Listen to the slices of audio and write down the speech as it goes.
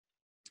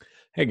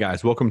Hey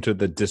guys, welcome to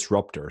The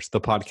Disruptors,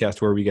 the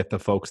podcast where we get the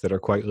folks that are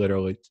quite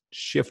literally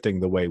shifting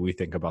the way we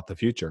think about the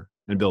future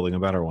and building a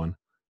better one.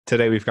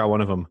 Today we've got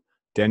one of them,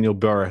 Daniel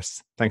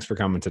Burrus. Thanks for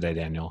coming today,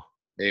 Daniel.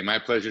 Hey, my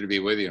pleasure to be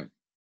with you.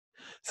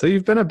 So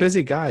you've been a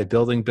busy guy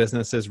building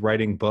businesses,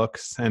 writing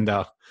books, and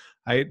I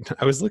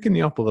was looking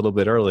you up a little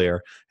bit earlier,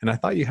 and I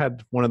thought you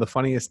had one of the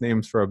funniest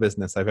names for a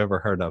business I've ever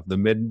heard of, the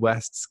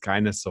Midwest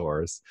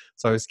Skynosaurs.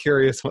 So I was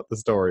curious what the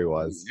story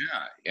was.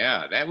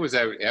 Yeah, that was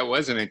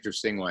an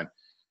interesting one.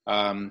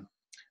 I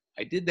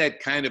did that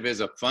kind of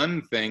as a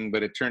fun thing,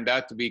 but it turned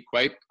out to be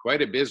quite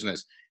a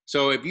business.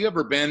 So have you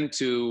ever been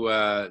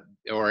to,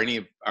 or any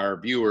of our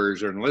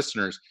viewers or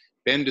listeners,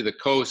 been to the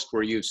coast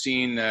where you've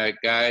seen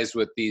guys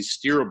with these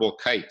steerable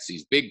kites,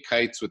 these big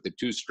kites with the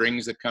two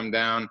strings that come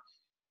down,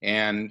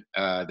 and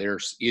they're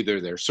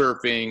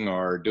surfing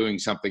or doing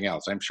something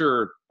else? I'm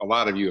sure a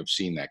lot of you have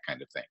seen that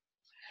kind of thing.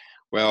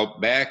 Well,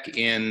 back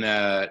in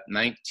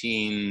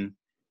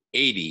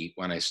 1980,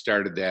 when I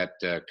started that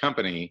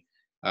company,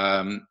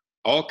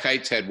 all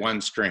kites had one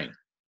string.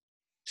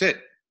 That's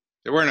it.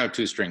 There were no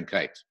two-string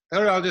kites. They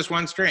were all just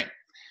one string.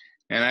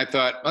 And I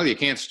thought, well, you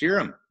can't steer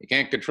them. You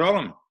can't control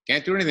them. You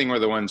can't do anything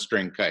with a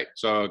one-string kite.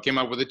 So I came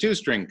up with a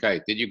two-string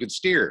kite that you could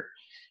steer.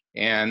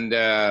 And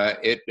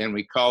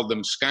we called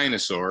them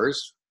Skynosaurs.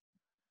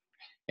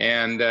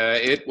 And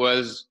it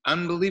was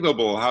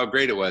unbelievable how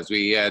great it was.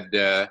 We had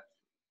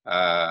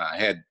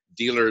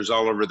dealers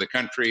all over the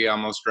country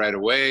almost right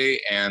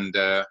away. And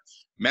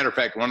matter of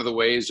fact, one of the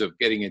ways of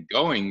getting it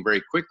going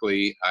very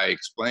quickly, I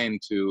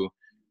explained to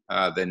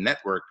the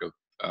network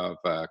of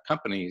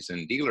companies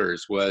and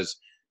dealers was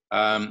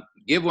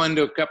give one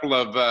to a couple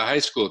of high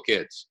school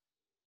kids,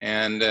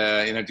 and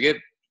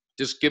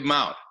just give them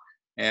out.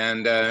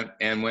 And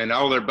when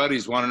all their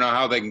buddies want to know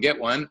how they can get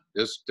one,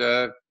 just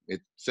it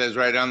says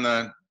right on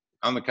the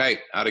kite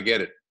how to get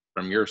it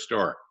from your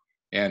store,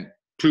 and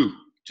poof,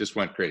 just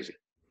went crazy.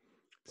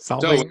 So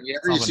whenever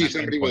you see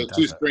somebody with a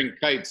two-string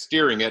kite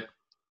steering it,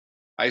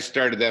 I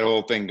started that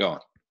whole thing going.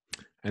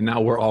 And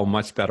now we're all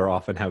much better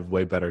off and have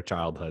way better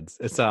childhoods.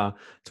 It's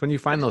when you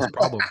find those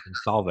problems and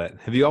solve it.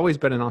 Have you always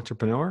been an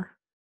entrepreneur?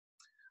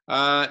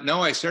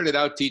 No, I started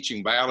out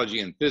teaching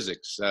biology and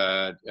physics,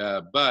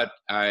 but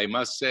I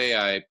must say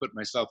I put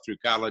myself through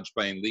college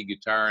playing lead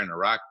guitar in a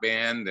rock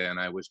band, and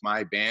I was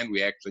my band.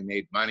 We actually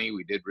made money.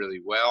 We did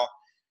really well.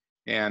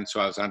 And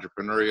so I was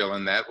entrepreneurial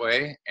in that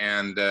way.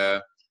 And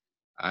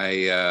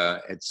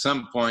I at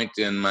some point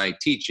in my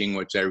teaching,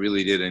 which I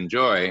really did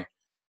enjoy,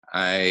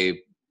 I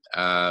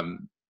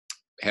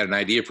had an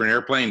idea for an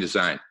airplane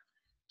design.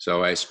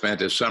 So I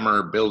spent a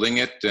summer building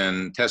it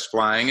and test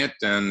flying it,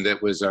 and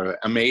it was an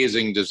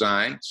amazing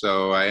design.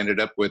 So I ended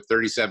up with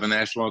 37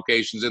 national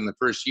locations in the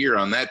first year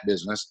on that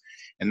business.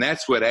 And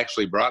that's what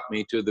actually brought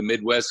me to the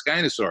Midwest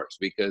Skynosaurs,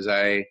 because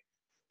I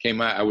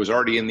was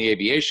already in the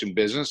aviation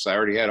business. I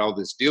already had all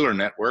this dealer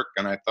network,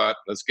 and I thought,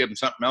 let's give them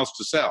something else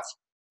to sell.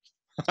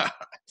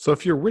 So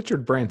if you're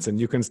Richard Branson,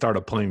 you can start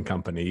a plane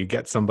company. You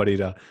get somebody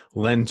to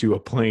lend you a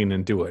plane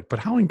and do it. But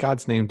how in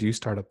God's name do you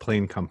start a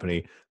plane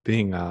company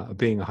being a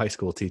high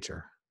school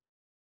teacher?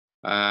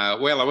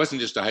 Well, I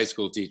wasn't just a high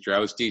school teacher. I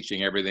was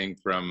teaching everything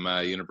from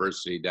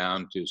university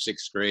down to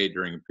sixth grade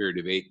during a period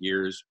of 8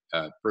 years.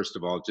 First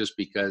of all, just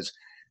because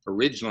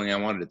originally I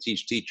wanted to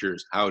teach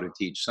teachers how to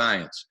teach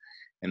science.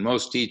 And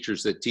most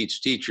teachers that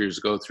teach teachers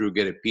go through,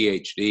 get a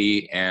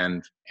PhD,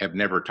 and have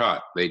never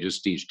taught. They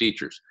just teach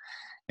teachers.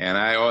 And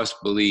I always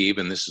believe,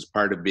 and this is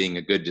part of being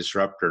a good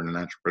disruptor and an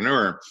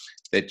entrepreneur,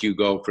 that you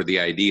go for the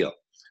ideal.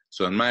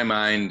 So in my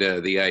mind,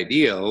 the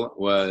ideal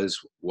was,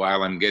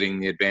 while I'm getting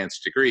the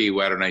advanced degree,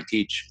 why don't I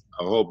teach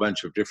a whole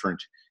bunch of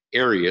different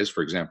areas?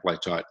 For example, I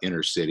taught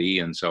inner city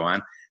and so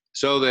on,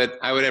 so that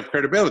I would have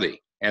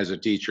credibility as a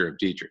teacher of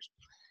teachers.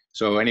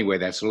 So anyway,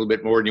 that's a little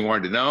bit more than you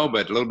wanted to know,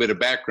 but a little bit of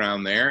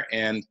background there.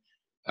 And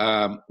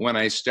when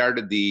I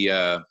started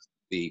the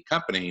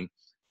company,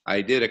 I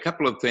did a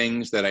couple of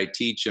things that I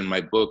teach in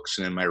my books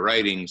and in my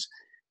writings,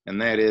 and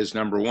that is,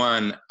 number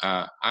one,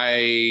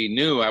 I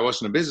knew I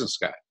wasn't a business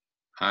guy.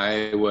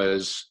 I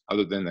was,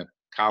 other than the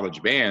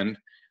college band,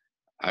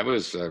 I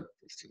was a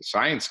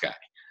science guy.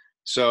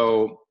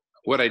 So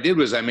what I did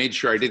was I made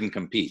sure I didn't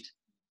compete.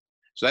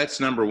 So that's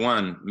number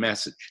one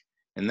message,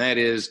 and that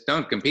is,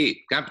 don't compete.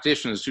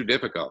 Competition is too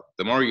difficult.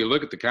 The more you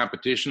look at the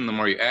competition, the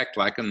more you act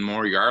like them, the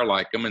more you are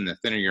like them, and the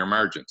thinner your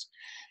margins.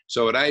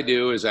 So what I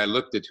do is I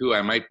looked at who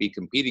I might be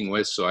competing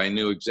with, so I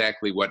knew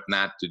exactly what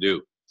not to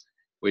do,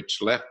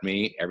 which left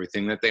me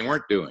everything that they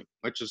weren't doing,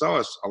 which is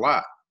always a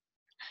lot.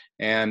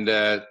 And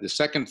the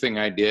second thing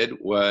I did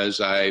was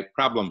I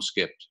problem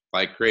skipped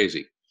like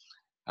crazy.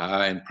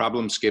 And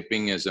problem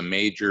skipping is a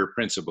major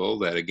principle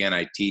that, again,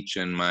 I teach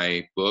in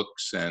my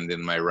books and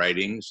in my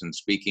writings and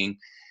speaking.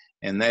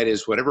 And that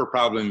is, whatever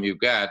problem you've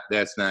got,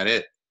 that's not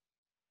it.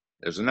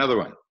 There's another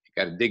one.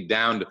 You got to dig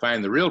down to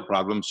find the real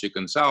problem so you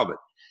can solve it.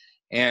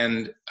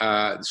 And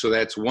so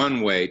that's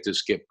one way to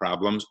skip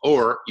problems,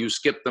 or you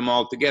skip them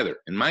altogether.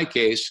 In my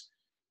case,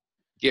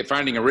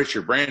 finding a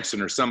Richard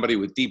Branson or somebody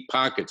with deep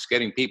pockets,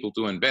 getting people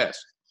to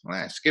invest.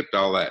 Well, I skipped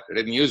all that. I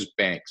didn't use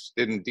banks,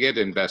 didn't get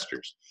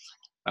investors.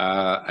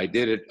 I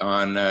did it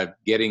on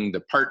getting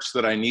the parts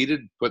that I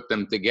needed, put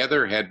them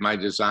together, had my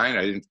design.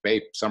 I didn't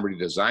pay somebody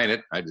to design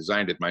it. I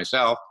designed it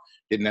myself.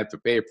 Didn't have to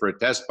pay for a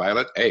test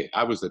pilot. Hey,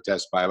 I was the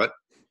test pilot.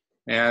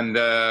 And,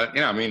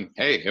 I mean,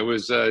 hey, it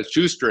was a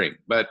shoestring,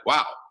 but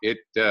wow, it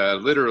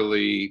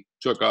literally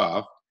took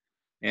off.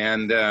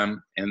 And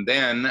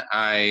then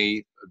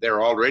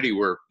there already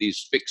were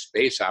these fixed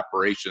base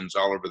operations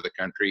all over the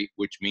country,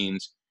 which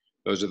means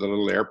those are the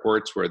little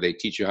airports where they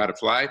teach you how to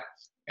fly.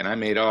 And I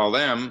made all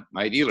them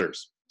my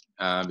dealers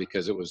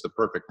because it was the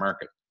perfect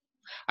market.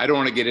 I don't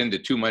want to get into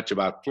too much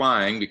about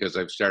flying because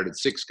I've started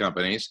 6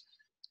 companies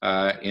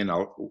in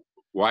a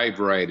wide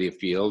variety of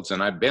fields,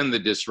 and I've been the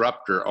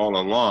disruptor all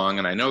along.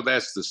 And I know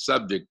that's the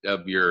subject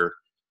of your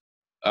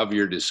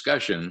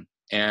discussion.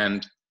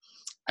 And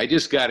I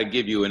just got to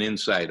give you an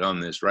insight on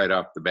this right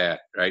off the bat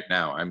right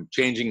now. I'm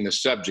changing the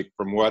subject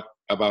from what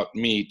about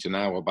me to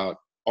now about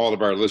all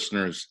of our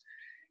listeners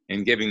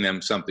and giving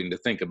them something to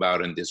think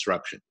about in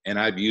disruption. And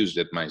I've used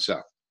it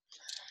myself.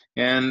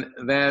 And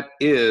that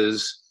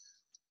is,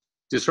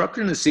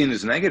 disruption is seen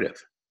as negative.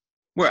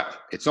 Well,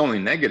 it's only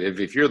negative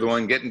if you're the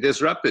one getting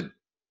disrupted.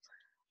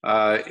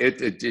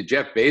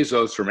 Jeff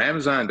Bezos from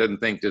Amazon doesn't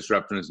think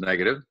disruption is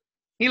negative.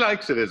 He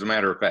likes it, as a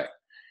matter of fact.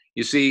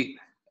 You see,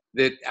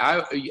 that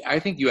I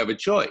think you have a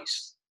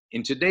choice.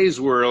 In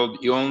today's world,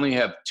 you only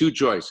have 2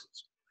 choices.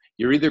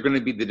 You're either going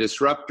to be the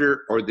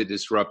disruptor or the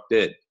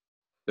disrupted.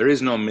 There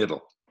is no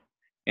middle.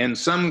 And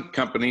some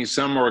companies,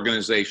 some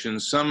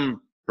organizations,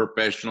 some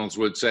professionals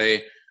would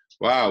say,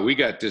 wow, we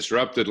got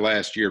disrupted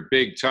last year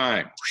big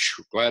time.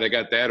 Whew, glad I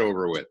got that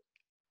over with.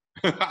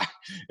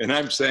 And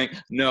I'm saying,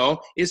 no,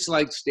 it's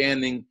like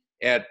standing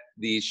at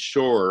the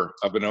shore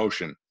of an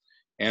ocean.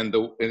 And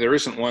there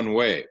isn't one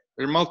wave.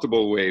 There are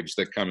multiple waves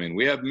that come in.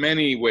 We have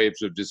many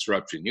waves of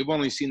disruption. You've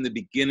only seen the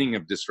beginning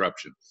of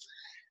disruption.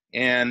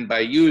 And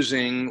by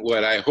using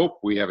what I hope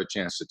we have a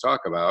chance to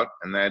talk about,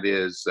 and that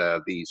is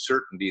the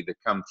certainty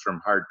that comes from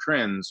hard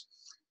trends,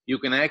 you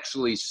can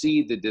actually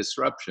see the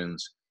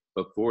disruptions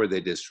before they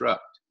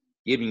disrupt,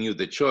 giving you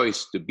the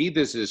choice to be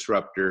the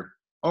disruptor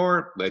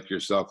or let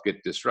yourself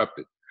get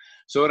disrupted.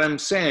 So what I'm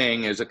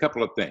saying is a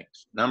couple of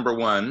things. Number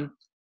one,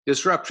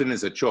 disruption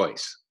is a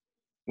choice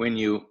when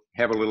you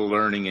have a little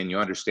learning and you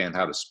understand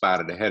how to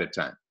spot it ahead of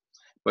time.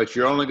 But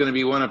you're only going to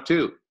be one of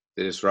 2,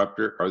 the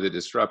disruptor or the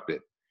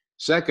disrupted.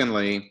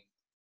 Secondly,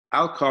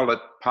 I'll call it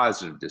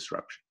positive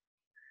disruption,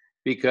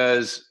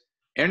 because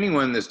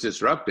anyone that's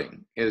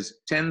disrupting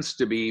tends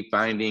to be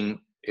finding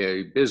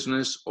a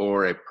business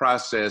or a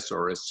process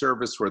or a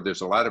service where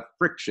there's a lot of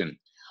friction,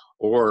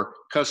 or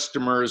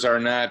customers are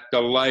not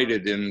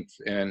delighted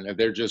and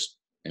they're just,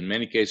 in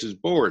many cases,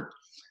 bored.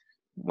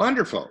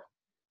 Wonderful.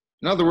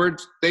 In other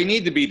words, they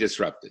need to be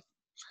disrupted.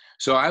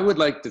 So I would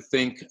like to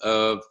think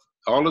of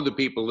all of the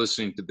people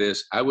listening to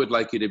this, I would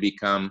like you to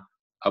become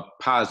a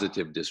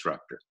positive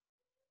disruptor,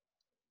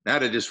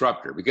 not a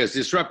disruptor, because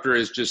disruptor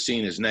is just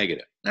seen as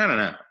negative.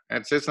 No.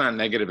 It's not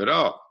negative at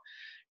all.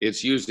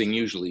 It's using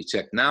usually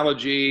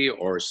technology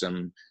or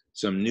some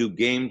new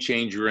game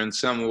changer in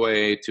some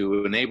way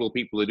to enable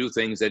people to do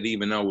things they didn't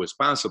even know was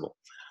possible.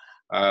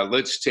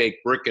 Let's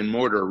take brick and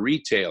mortar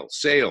retail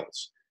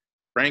sales.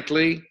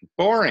 Frankly,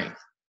 boring.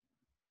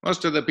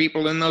 Most of the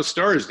people in those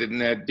stores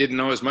didn't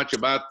know as much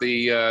about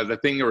the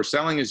thing they were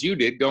selling as you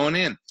did going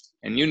in,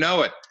 and you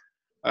know it.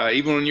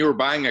 Even when you were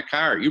buying a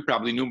car, you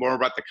probably knew more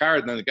about the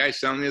car than the guy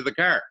selling you the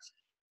car.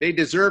 They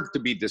deserved to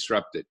be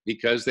disrupted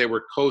because they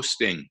were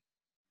coasting.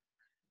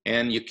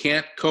 And you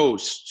can't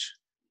coast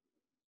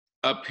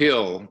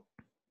uphill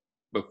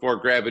before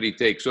gravity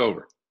takes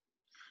over.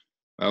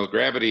 Well,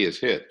 gravity is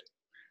hit.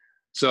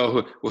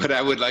 So what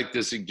I would like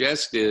to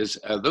suggest is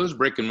those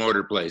brick and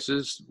mortar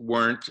places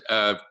weren't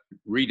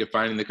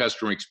redefining the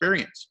customer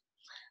experience.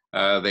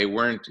 They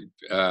weren't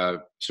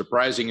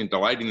surprising and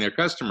delighting their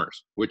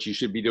customers, which you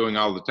should be doing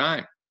all the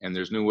time. And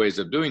there's new ways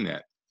of doing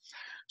that.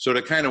 So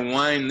to kind of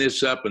wind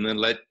this up and then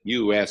let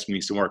you ask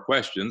me some more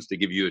questions to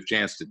give you a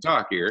chance to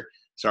talk here.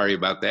 Sorry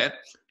about that.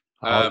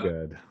 All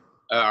good.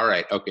 All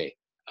right. Okay.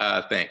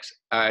 Thanks.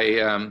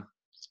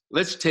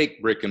 Let's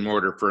take brick and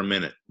mortar for a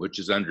minute, which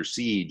is under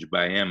siege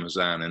by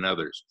Amazon and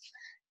others.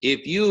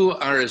 If you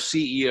are a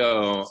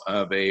CEO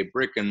of a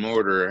brick and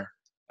mortar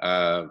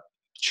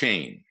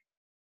chain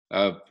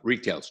of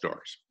retail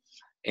stores,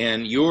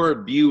 and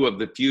your view of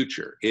the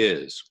future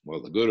is,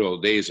 well, the good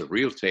old days of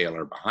retail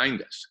are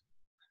behind us,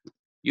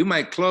 you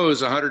might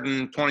close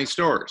 120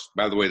 stores.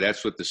 By the way,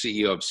 that's what the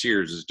CEO of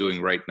Sears is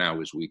doing right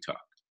now as we talk.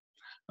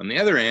 On the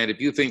other hand,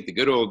 if you think the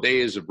good old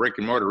days of brick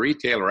and mortar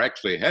retail are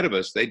actually ahead of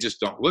us, they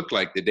just don't look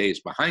like the days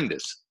behind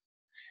us,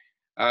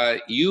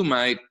 you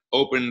might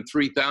open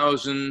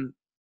 3,000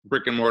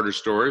 brick and mortar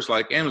stores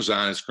like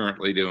Amazon is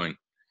currently doing.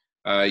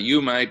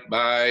 You might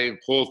buy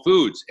Whole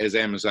Foods as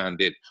Amazon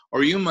did,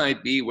 or you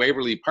might be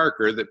Waverly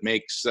Parker that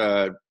makes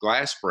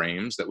glass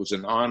frames. That was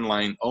an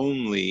online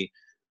only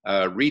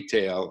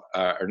retail,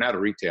 or not a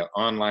retail,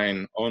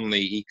 online only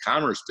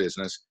e-commerce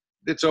business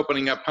that's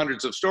opening up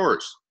hundreds of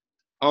stores.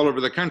 all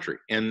over the country,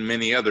 and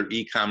many other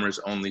e-commerce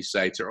only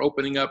sites are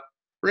opening up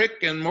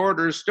brick and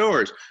mortar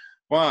stores.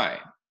 Why?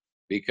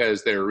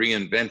 Because they're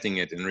reinventing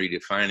it and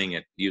redefining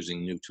it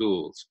using new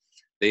tools.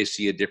 They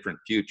see a different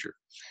future.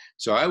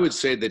 So I would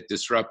say that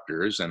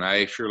disruptors, and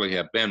I surely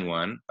have been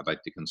one, I'd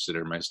like to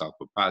consider myself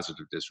a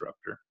positive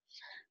disruptor,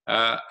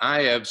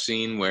 I have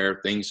seen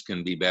where things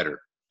can be better.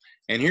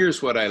 And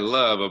here's what I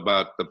love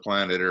about the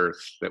planet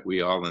Earth that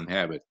we all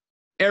inhabit.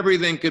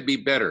 Everything could be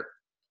better.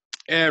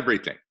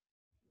 Everything.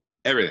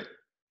 Everything.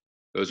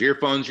 Those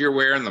earphones you're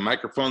wearing, the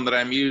microphone that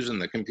I'm using,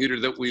 the computer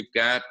that we've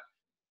got,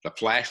 the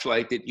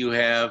flashlight that you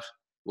have,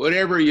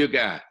 whatever you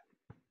got,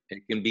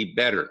 it can be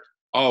better,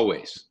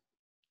 always.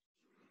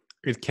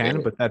 It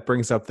can, but that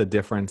brings up the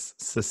difference,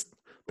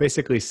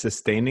 basically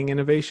sustaining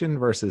innovation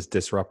versus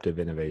disruptive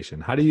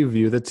innovation. How do you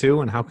view the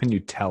two, and how can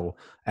you tell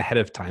ahead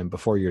of time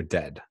before you're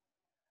dead?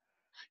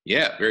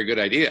 Yeah, very good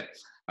idea.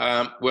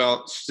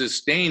 Well,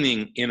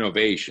 sustaining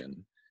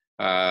innovation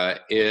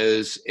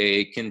is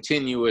a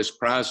continuous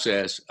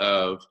process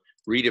of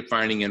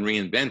redefining and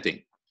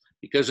reinventing.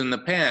 Because in the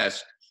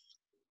past,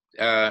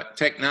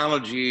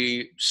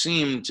 technology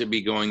seemed to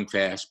be going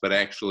fast, but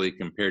actually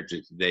compared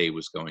to today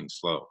was going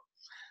slow.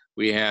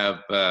 We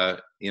have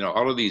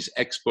all of these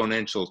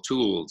exponential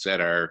tools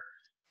at our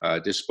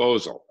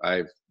disposal.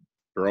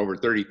 For over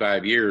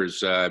 35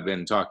 years, I've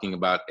been talking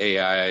about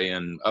AI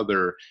and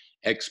other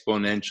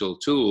exponential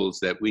tools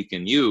that we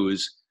can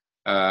use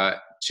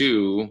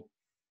to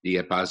be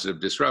a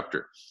positive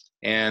disruptor.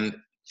 And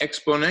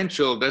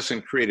exponential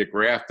doesn't create a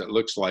graph that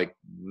looks like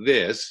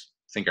this.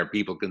 I think our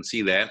people can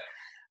see that.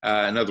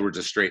 In other words,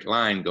 a straight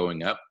line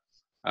going up.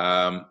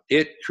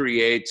 It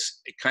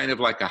creates kind of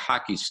like a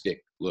hockey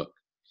stick look,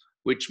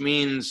 which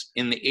means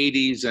in the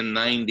 80s and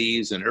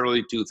 90s and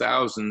early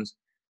 2000s,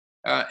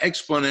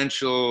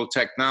 exponential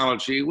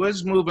technology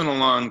was moving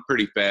along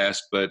pretty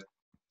fast, but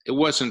it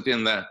wasn't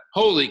in the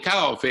holy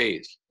cow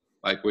phase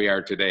like we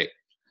are today.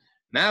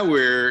 Now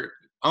we're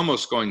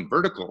almost going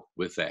vertical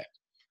with that.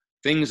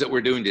 Things that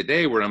we're doing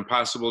today were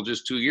impossible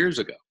just 2 years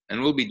ago.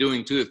 And we'll be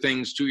doing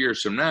things 2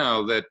 years from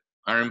now that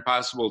are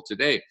impossible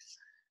today,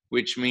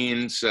 which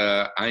means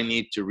I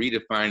need to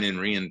redefine and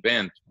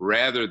reinvent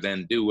rather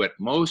than do what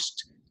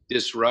most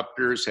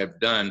disruptors have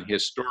done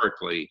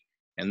historically,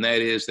 and that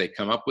is they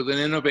come up with an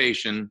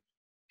innovation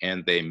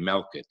and they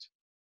milk it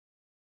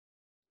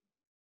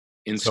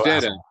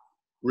instead of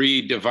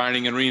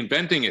redefining and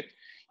reinventing it.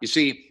 You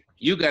see,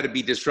 you got to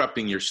be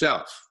disrupting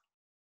yourself.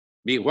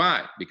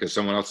 Why? Because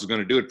someone else is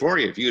going to do it for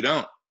you if you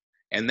don't.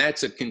 And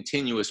that's a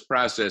continuous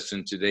process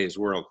in today's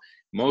world.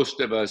 Most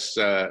of us,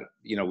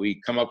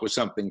 we come up with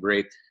something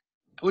great.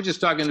 I was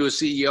just talking to a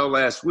CEO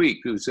last week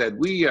who said,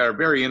 we are a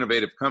very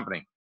innovative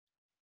company.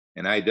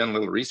 And I had done a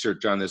little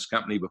research on this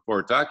company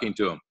before talking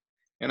to him.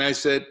 And I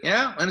said,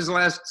 yeah, when is the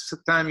last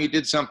time you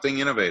did something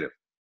innovative?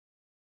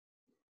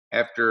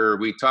 After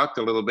we talked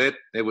a little bit,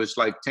 it was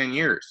like 10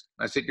 years.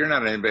 I said, you're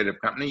not an innovative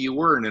company. You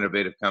were an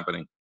innovative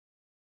company.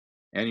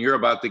 And you're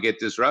about to get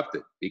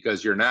disrupted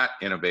because you're not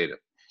innovative.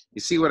 You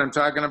see what I'm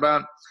talking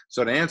about?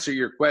 So to answer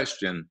your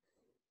question,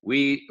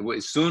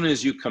 as soon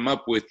as you come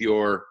up with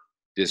your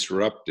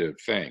disruptive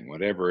thing,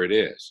 whatever it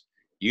is,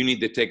 you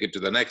need to take it to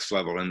the next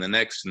level and the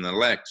next and the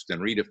next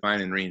and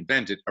redefine and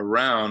reinvent it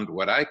around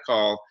what I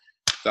call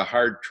the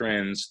hard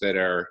trends that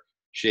are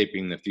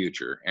shaping the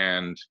future.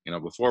 And,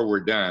 before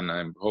we're done,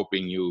 I'm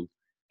hoping you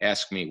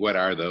ask me what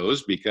are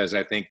those, because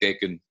I think they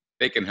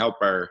can help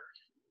our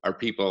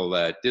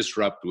people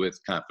disrupt with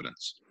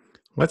confidence.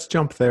 Let's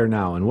jump there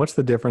now. And what's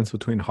the difference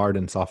between hard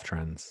and soft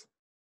trends?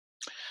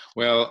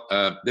 Well,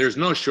 there's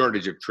no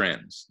shortage of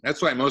trends.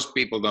 That's why most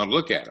people don't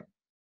look at them.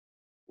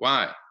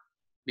 Why?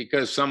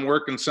 Because some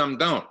work and some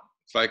don't.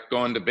 It's like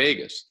going to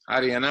Vegas. How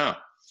do you know?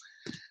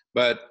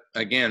 But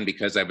again,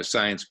 because I have a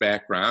science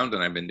background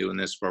and I've been doing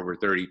this for over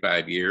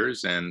 35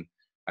 years, and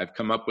I've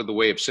come up with a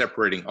way of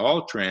separating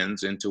all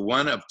trends into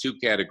one of two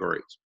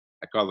categories.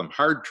 I call them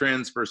hard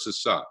trends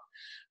versus soft.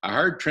 A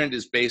hard trend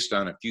is based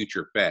on a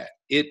future fact.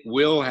 It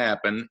will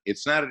happen.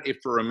 It's not an if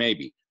or a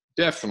maybe.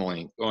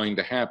 Definitely going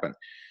to happen.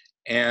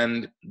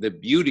 And the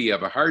beauty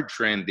of a hard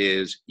trend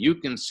is you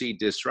can see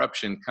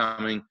disruption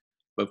coming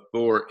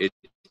before it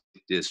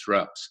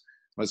disrupts.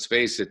 Let's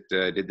face it,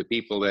 did the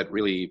people that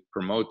really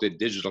promoted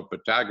digital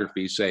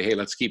photography say, hey,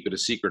 let's keep it a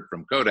secret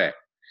from Kodak?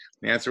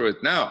 The answer was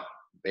no.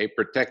 They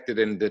protected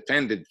and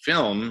defended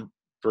film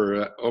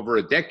for over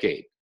a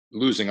decade,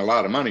 losing a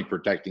lot of money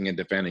protecting and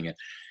defending it.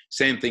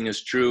 Same thing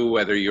is true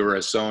whether you're a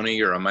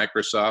Sony or a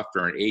Microsoft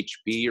or an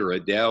HP or a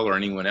Dell or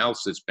anyone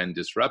else that's been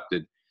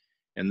disrupted.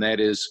 And that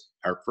is,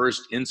 our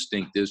first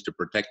instinct is to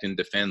protect and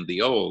defend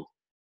the old.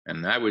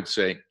 And I would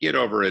say, get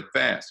over it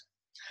fast.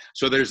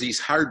 So there's these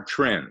hard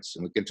trends,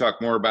 and we can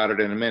talk more about it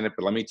in a minute,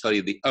 but let me tell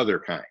you the other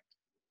kind.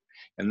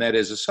 And that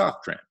is a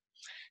soft trend.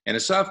 And a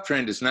soft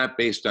trend is not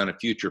based on a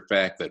future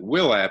fact that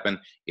will happen.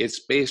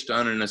 It's based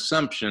on an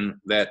assumption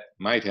that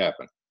might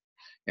happen.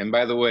 And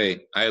by the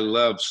way, I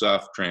love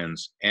soft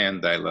trends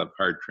and I love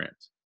hard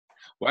trends.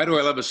 Why do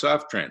I love a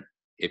soft trend?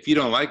 If you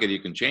don't like it, you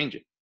can change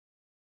it.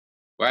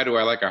 Why do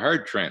I like a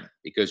hard trend?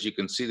 Because you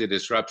can see the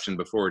disruption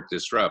before it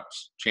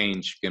disrupts.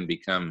 Change can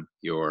become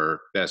your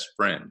best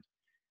friend,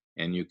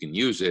 and you can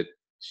use it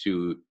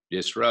to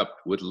disrupt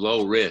with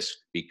low risk,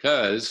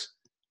 because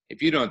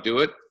if you don't do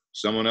it,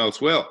 someone else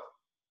will.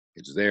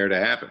 It's there to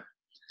happen.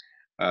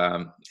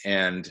 Let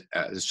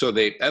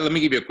me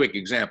give you a quick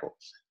example.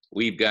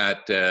 We've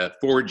got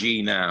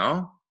 4G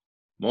now.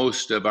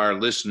 Most of our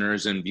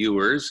listeners and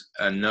viewers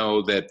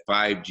know that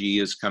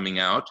 5G is coming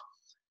out.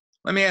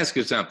 Let me ask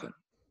you something.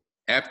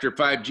 After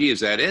 5G, is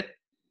that it?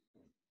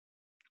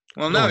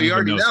 Well, no, you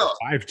already know.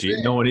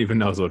 5G. No one even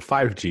knows what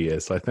 5G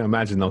is. So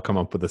imagine they'll come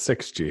up with a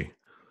 6G.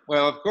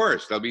 Well, of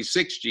course, there'll be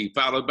 6G,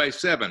 followed by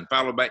 7,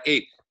 followed by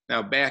 8.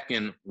 Now, back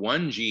in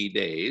 1G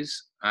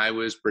days, I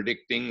was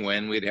predicting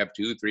when we'd have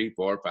 2, 3,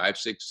 4, 5,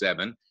 6,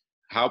 7,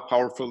 how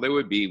powerful they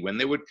would be when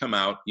they would come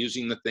out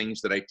using the things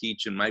that I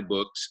teach in my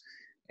books.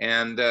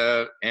 And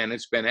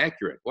it's been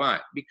accurate. Why?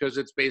 Because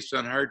it's based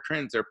on hard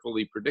trends. They're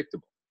fully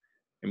predictable.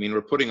 I mean,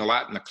 we're putting a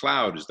lot in the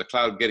cloud. Is the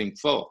cloud getting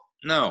full?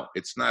 No,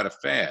 it's not a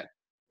fad.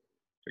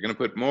 They're going to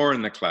put more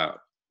in the cloud.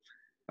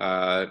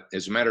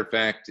 As a matter of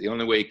fact, the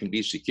only way it can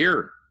be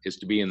secure is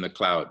to be in the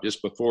cloud.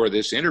 Just before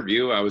this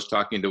interview, I was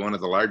talking to one of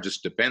the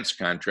largest defense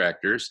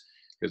contractors,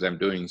 because I'm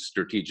doing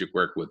strategic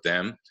work with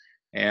them.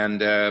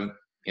 And,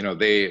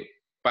 they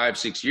 5,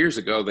 6 years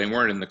ago, they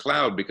weren't in the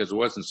cloud because it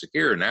wasn't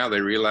secure. Now they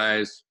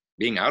realize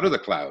being out of the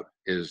cloud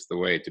is the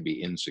way to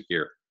be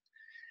insecure.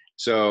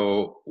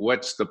 So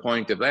what's the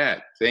point of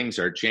that? Things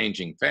are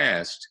changing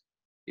fast.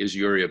 Is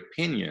your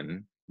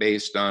opinion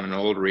based on an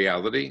old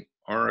reality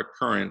or a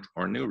current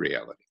or new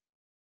reality?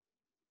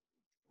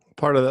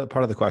 Part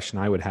of the question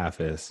I would have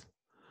is,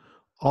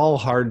 all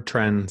hard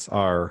trends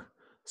are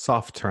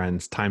soft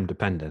trends, time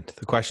dependent.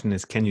 The question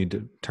is, can you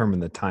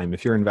determine the time?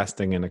 If you're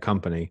investing in a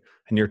company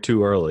and you're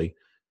too early,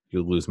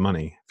 you lose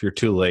money. If you're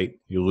too late,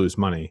 you lose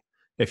money.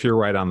 If you're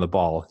right on the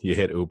ball, you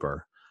hit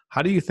Uber.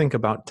 How do you think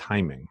about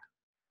timing?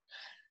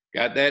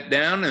 Got that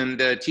down,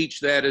 and teach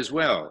that as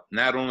well.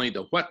 Not only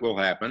the what will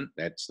happen,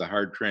 that's the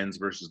hard trends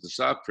versus the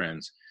soft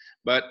trends,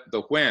 but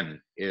the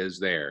when is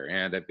there.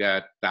 And I've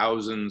got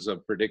thousands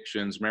of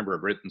predictions. Remember,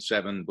 I've written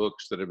 7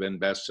 books that have been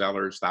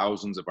bestsellers,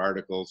 thousands of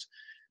articles,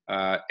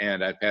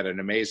 and I've had an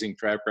amazing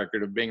track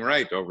record of being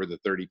right over the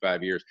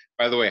 35 years.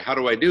 By the way, how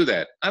do I do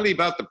that? I leave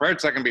out the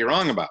parts I can be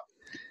wrong about.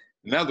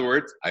 In other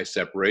words, I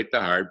separate the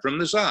hard from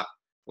the soft,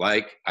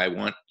 like I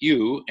want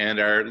you and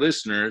our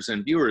listeners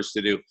and viewers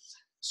to do.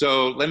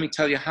 So let me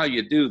tell you how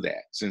you do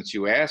that. Since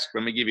you asked,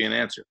 let me give you an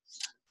answer.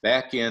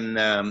 Back in,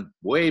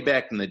 way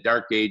back in the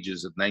dark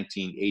ages of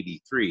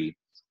 1983,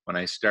 when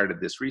I started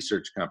this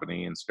research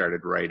company and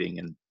started writing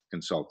and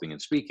consulting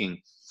and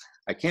speaking,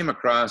 I came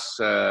across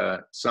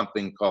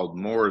something called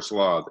Moore's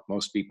Law that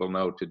most people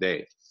know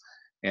today.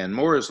 And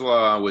Moore's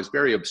Law was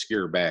very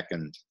obscure back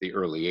in the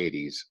early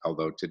 80s,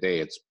 although today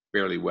it's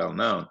fairly well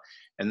known.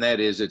 And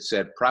that is, it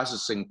said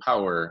processing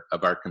power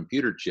of our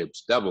computer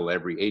chips double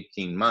every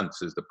 18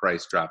 months as the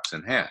price drops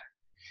in half.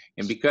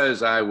 And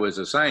because I was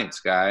a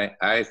science guy,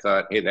 I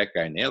thought, hey, that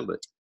guy nailed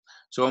it.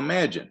 So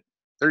imagine,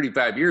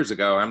 35 years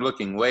ago, I'm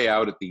looking way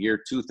out at the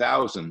year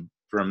 2000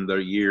 from the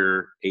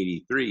year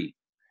 83.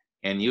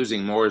 And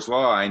using Moore's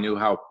Law, I knew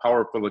how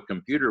powerful a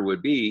computer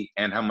would be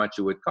and how much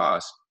it would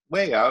cost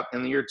way out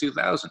in the year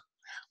 2000.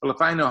 Well,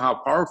 if I know how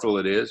powerful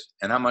it is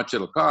and how much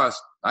it'll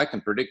cost, I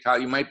can predict how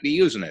you might be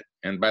using it.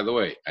 And by the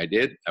way, I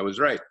did. I was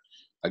right.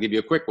 I'll give you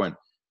a quick one.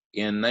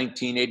 In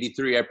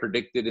 1983, I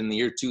predicted in the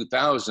year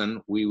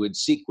 2000, we would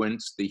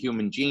sequence the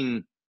human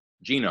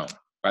genome.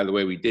 By the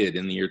way, we did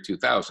in the year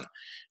 2000.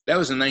 That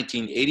was a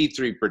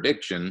 1983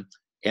 prediction,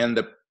 and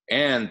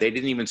they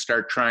didn't even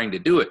start trying to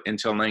do it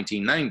until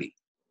 1990.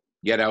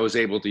 Yet I was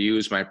able to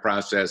use my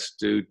process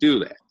to do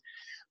that.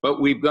 But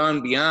we've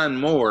gone beyond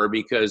Moore,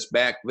 because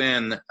back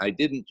then I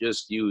didn't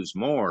just use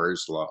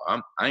Moore's law.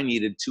 I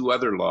needed 2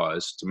 other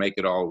laws to make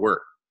it all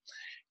work.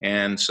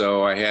 And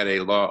so I had a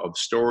law of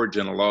storage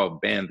and a law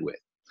of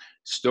bandwidth.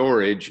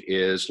 Storage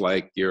is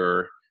like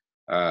your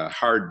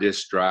hard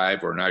disk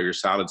drive, or now your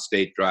solid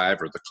state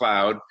drive, or the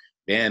cloud.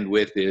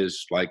 Bandwidth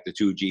is like the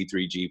 2G,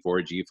 3G,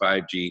 4G,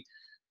 5G.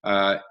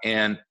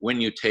 And when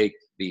you take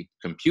the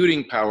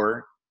computing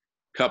power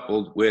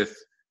coupled with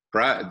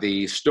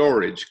the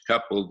storage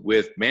coupled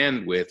with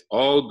bandwidth,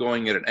 all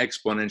going at an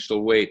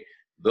exponential rate,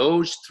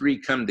 those 3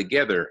 come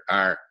together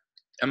are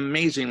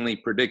amazingly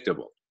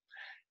predictable.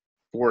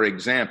 For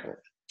example,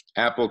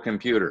 Apple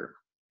Computer.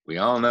 We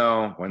all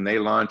know when they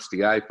launched the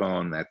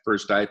iPhone, that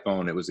first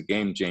iPhone, it was a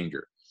game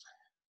changer.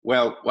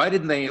 Well, why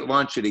didn't they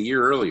launch it a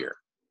year earlier?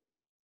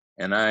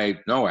 And I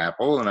know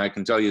Apple, and I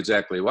can tell you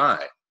exactly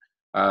why.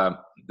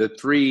 The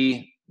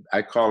 3,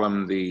 I call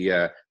them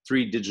the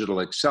 3 digital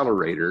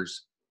accelerators,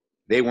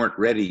 they weren't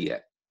ready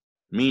yet,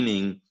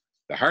 meaning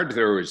the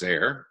hardware was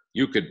there,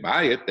 you could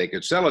buy it, they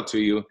could sell it to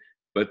you,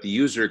 but the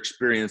user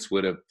experience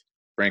would have,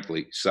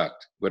 frankly,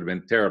 sucked, would have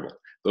been terrible.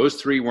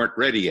 Those 3 weren't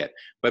ready yet,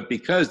 but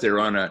because they're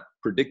on a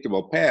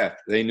predictable path,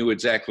 they knew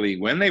exactly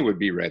when they would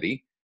be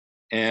ready,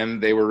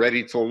 and they were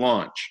ready to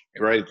launch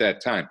right at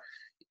that time.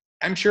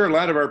 I'm sure a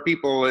lot of our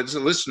people that's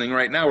listening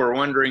right now are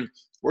wondering,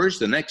 where's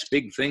the next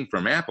big thing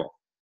from Apple?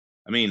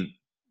 I mean,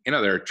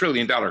 they're $1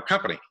 trillion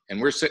company,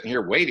 and we're sitting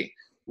here waiting.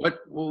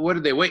 What are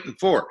they waiting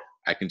for?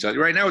 I can tell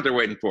you right now what they're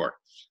waiting for.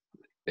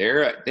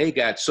 They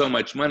got so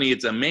much money,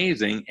 it's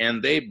amazing,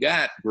 and they've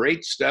got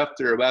great stuff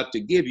they're about to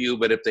give you,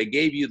 but if they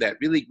gave you that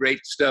really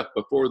great stuff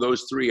before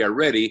those three are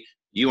ready,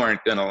 you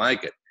aren't going to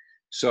like it.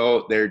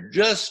 So they're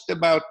just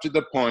about to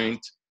the point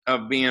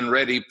of being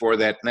ready for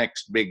that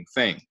next big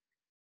thing.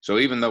 So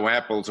even though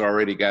Apple's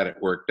already got it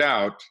worked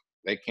out,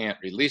 they can't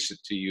release it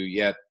to you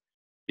yet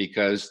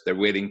because they're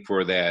waiting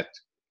for that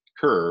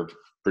curve,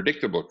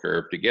 predictable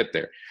curve, to get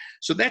there.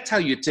 So that's how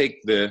you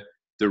take the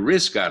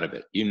risk out of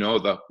it.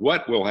 The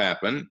what will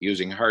happen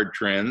using hard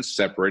trends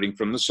separating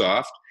from the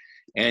soft,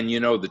 and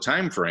the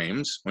time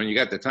frames. When you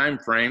got the time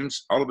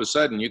frames, all of a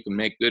sudden you can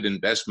make good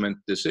investment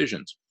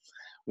decisions.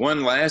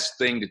 One last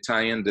thing to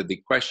tie into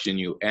the question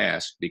you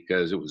asked,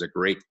 because it was a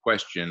great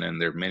question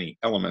and there are many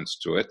elements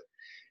to it,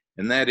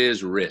 and that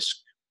is risk.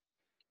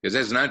 Because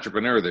as an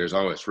entrepreneur, there's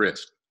always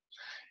risk.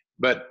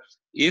 But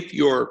if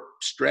your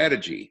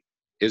strategy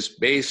is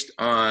based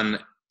on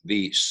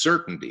the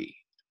certainty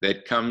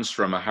that comes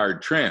from a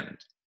hard trend,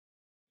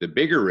 the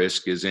bigger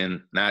risk is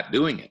in not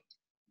doing it,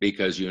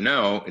 because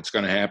it's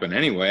going to happen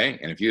anyway,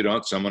 and if you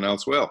don't, someone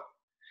else will.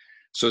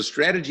 So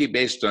strategy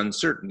based on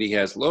certainty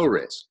has low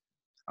risk.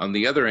 On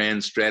the other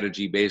hand,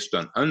 strategy based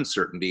on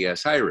uncertainty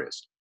has high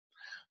risk.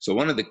 So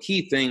one of the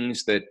key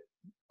things that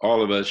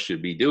all of us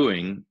should be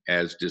doing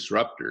as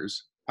disruptors,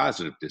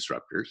 positive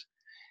disruptors,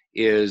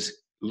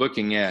 is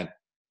looking at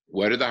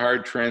what are the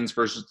hard trends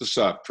versus the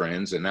soft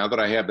trends. And now that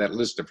I have that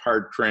list of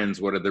hard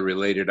trends, what are the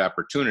related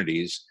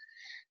opportunities,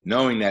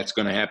 knowing that's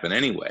going to happen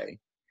anyway?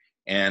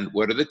 And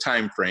what are the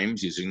time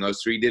frames using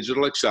those 3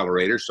 digital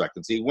accelerators so I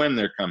can see when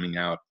they're coming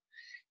out?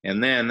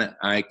 And then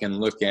I can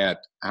look at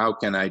how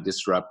can I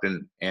disrupt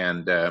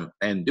and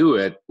do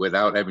it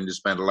without having to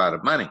spend a lot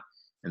of money.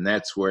 And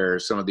that's where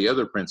some of the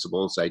other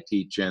principles I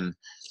teach in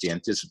the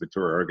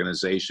Anticipatory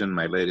Organization,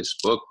 my latest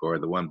book, or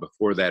the one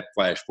before that,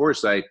 Flash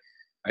Foresight,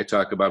 I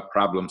talk about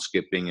problem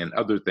skipping and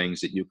other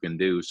things that you can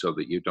do so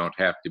that you don't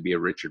have to be a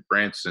Richard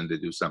Branson to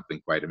do something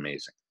quite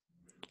amazing.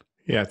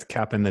 Yeah, it's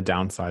capping the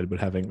downside, but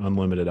having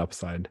unlimited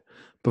upside.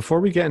 Before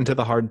we get into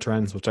the hard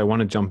trends, which I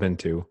want to jump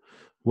into,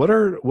 what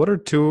are one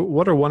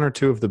or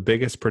two of the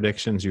biggest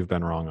predictions you've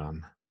been wrong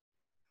on?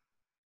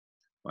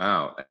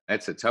 Wow,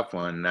 that's a tough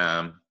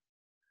one.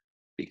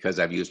 Because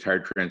I've used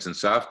hard trends and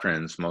soft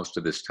trends most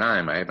of this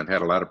time, I haven't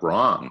had a lot of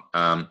wrong.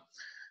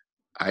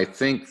 I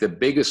think the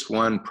biggest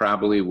one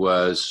probably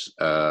was,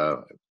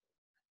 and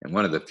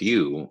one of the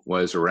few,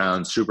 was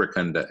around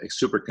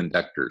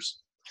superconductors.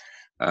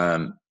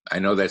 I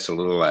know that's a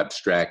little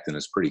abstract and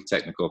it's pretty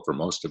technical for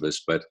most of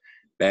us, but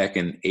back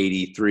in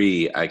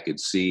 '83, I could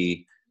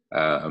see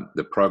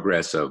the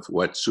progress of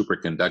what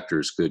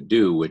superconductors could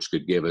do, which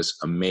could give us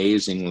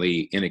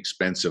amazingly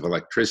inexpensive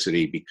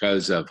electricity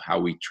because of how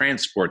we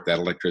transport that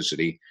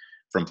electricity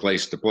from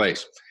place to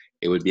place.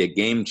 It would be a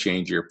game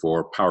changer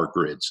for power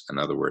grids, in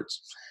other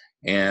words.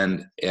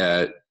 And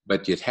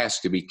but it has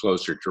to be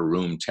closer to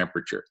room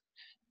temperature.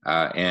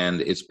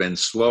 And it's been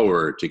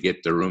slower to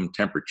get the room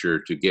temperature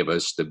to give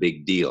us the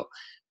big deal.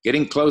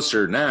 Getting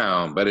closer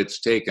now, but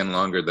it's taken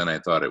longer than I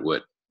thought it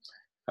would.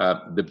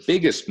 The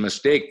biggest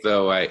mistake,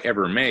 though, I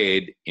ever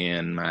made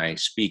in my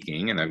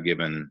speaking, and I've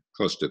given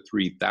close to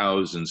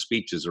 3,000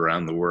 speeches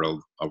around the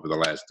world over the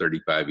last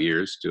 35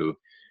 years to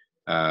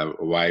a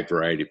wide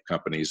variety of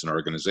companies and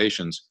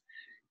organizations,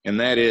 and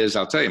that is,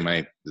 I'll tell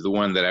you, the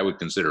one that I would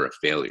consider a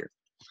failure.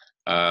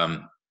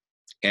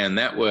 And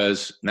that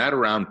was not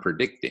around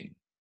predicting.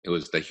 It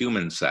was the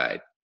human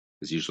side,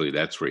 because usually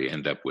that's where you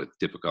end up with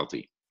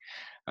difficulty,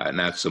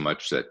 not so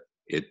much that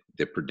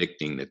the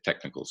predicting the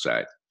technical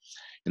side.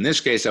 In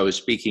this case, I was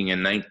speaking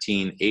in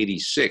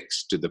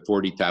 1986 to the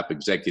 40 top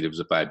executives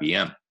of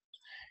IBM.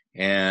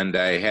 And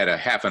I had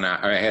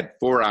I had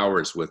 4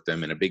 hours with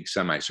them in a big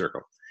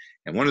semicircle.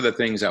 And one of the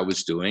things I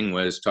was doing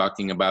was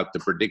talking about the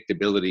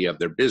predictability of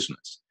their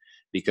business,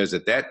 because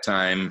at that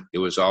time, it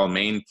was all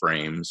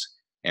mainframes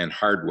and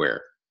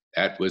hardware.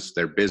 That was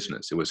their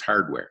business. It was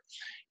hardware.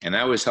 And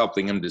I was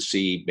helping them to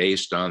see,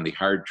 based on the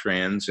hard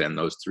trends and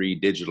those 3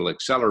 digital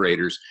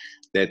accelerators,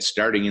 that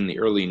starting in the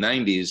early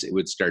 90s, it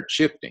would start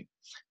shifting.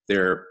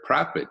 Their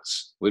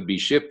profits would be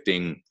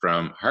shifting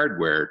from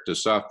hardware to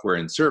software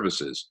and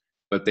services,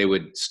 but they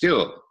would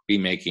still be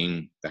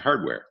making the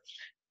hardware.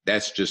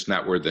 That's just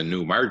not where the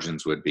new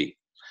margins would be.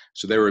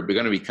 So they were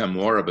going to become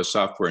more of a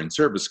software and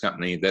service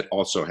company that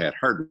also had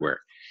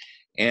hardware.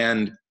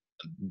 And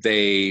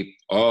they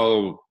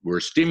all were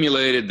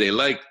stimulated. They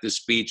liked the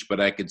speech, but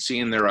I could see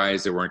in their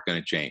eyes they weren't going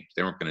to change.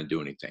 They weren't going to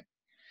do anything.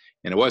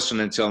 And it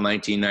wasn't until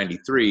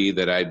 1993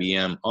 that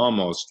IBM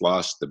almost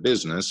lost the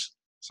business.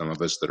 Some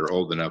of us that are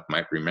old enough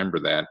might remember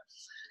that,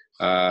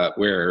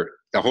 where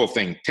the whole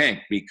thing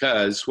tanked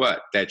because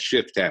that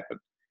shift happened.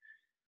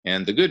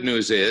 And the good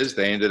news is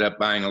they ended up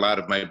buying a lot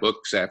of my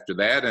books after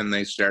that, and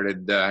they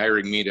started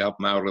hiring me to help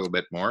them out a little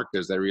bit more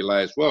because they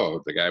realized,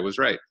 whoa, the guy was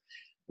right.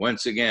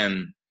 Once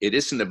again, it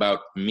isn't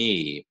about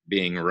me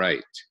being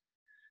right.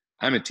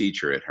 I'm a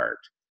teacher at heart.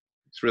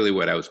 It's really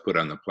what I was put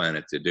on the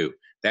planet to do.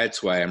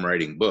 That's why I'm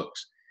writing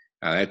books.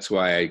 That's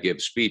why I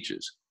give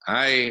speeches.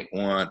 I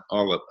want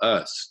all of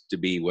us to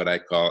be what I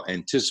call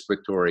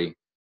anticipatory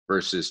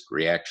versus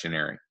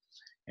reactionary.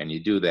 And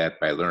you do that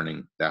by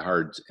learning the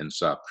hard and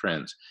soft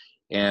trends.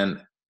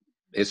 And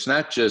it's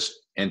not just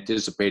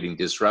anticipating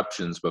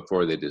disruptions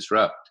before they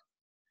disrupt,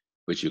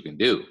 which you can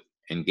do,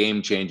 and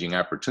game-changing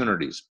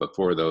opportunities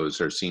before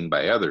those are seen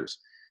by others.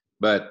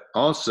 But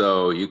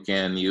also you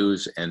can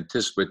use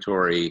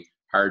anticipatory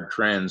hard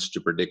trends to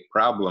predict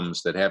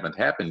problems that haven't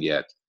happened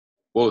yet,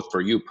 both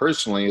for you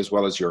personally as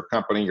well as your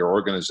company, your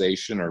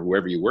organization, or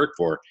whoever you work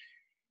for,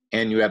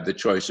 and you have the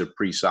choice of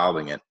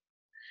pre-solving it.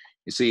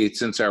 You see,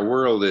 since our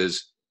world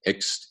is,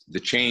 the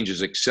change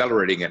is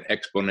accelerating at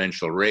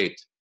exponential rate,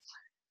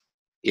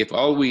 if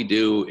all we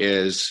do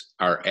is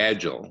are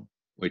agile,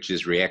 which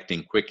is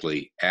reacting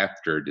quickly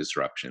after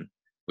disruption,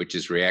 which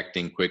is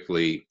reacting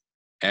quickly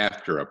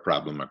after a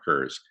problem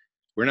occurs,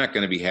 we're not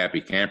going to be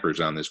happy campers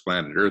on this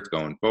planet Earth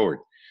going forward.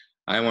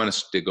 I want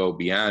us to go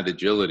beyond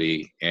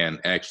agility and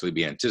actually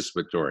be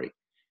anticipatory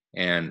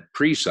and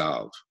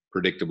pre-solve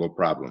predictable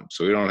problems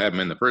so we don't have them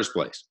in the first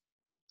place.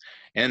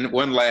 And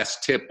one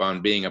last tip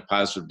on being a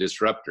positive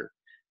disruptor.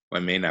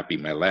 Well, it may not be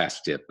my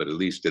last tip, but at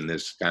least in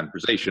this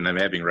conversation I'm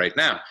having right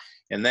now.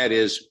 And that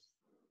is,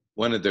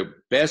 one of the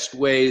best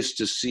ways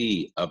to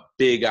see a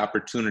big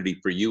opportunity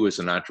for you as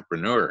an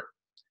entrepreneur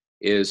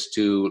is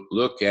to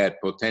look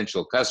at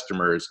potential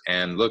customers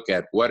and look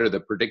at what are the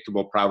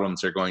predictable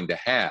problems they're going to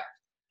have.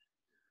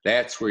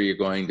 That's where you're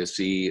going to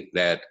see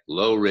that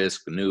low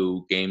risk,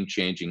 new,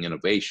 game-changing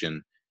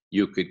innovation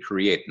you could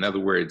create. In other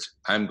words,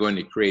 I'm going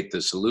to create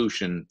the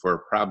solution for a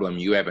problem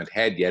you haven't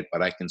had yet,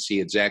 but I can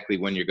see exactly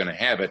when you're going to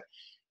have it.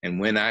 And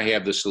when I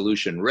have the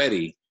solution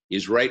ready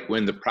is right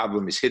when the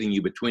problem is hitting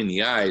you between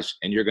the eyes,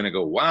 and you're going to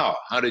go, wow,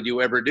 how did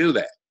you ever do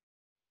that?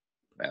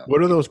 Well,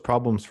 What are those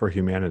problems for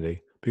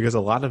humanity? Because a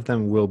lot of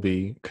them will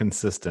be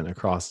consistent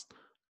across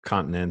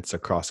continents,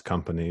 across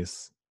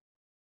companies.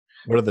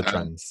 What are the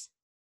trends?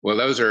 Well,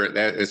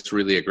 that's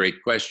really a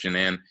great question.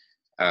 And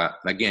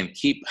again,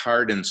 keep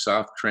hard and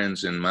soft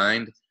trends in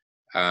mind.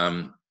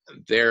 A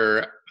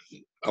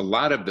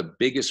lot of the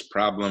biggest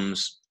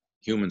problems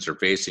humans are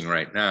facing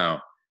right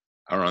now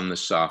are on the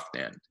soft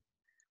end,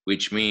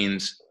 which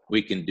means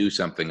we can do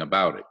something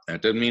about it.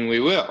 That doesn't mean we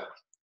will,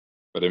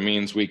 but it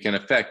means we can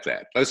affect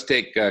that. Let's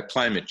take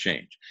climate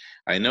change.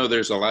 I know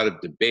there's a lot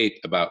of debate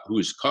about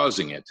who's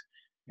causing it,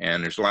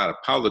 and there's a lot of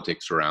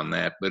politics around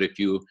that, but if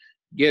you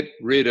get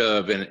rid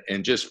of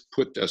and just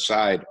put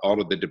aside all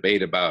of the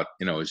debate about,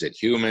 is it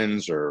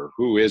humans or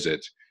who is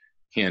it?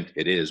 Hint,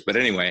 it is. But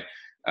anyway,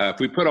 if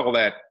we put all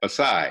that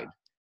aside,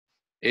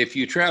 if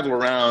you travel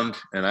around,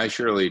 and I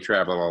surely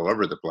travel all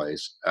over the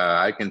place,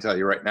 I can tell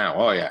you right now,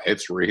 oh yeah,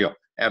 it's real.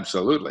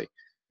 Absolutely. I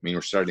mean,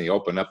 we're starting to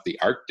open up the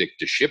Arctic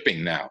to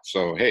shipping now.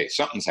 So, hey,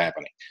 something's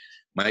happening.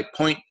 My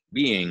point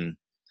being,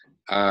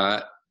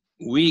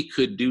 we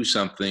could do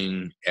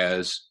something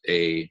as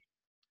a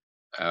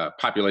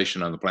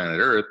population on the planet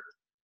Earth,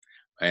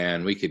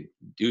 and we could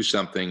do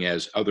something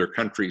as other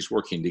countries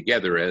working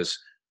together, as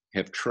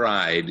have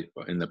tried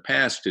in the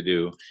past to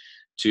do,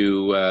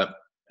 to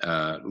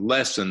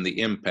lessen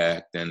the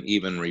impact and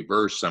even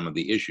reverse some of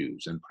the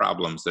issues and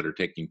problems that are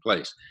taking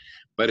place.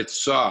 But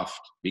it's soft,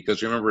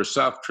 because remember, a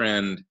soft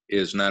trend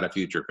is not a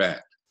future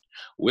fact.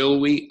 Will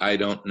we? I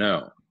don't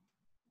know.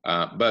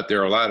 But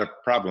there are a lot of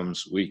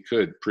problems we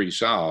could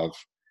pre-solve,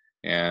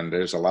 and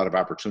there's a lot of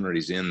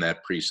opportunities in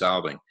that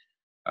pre-solving.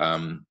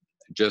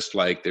 Just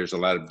like there's a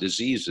lot of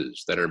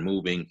diseases that are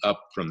moving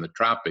up from the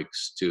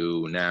tropics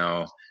to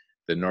now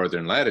the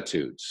northern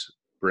latitudes,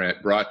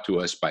 brought to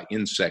us by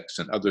insects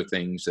and other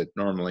things that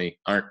normally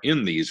aren't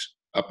in these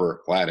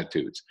upper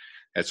latitudes.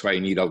 That's why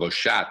you need all those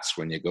shots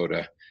when you go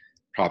to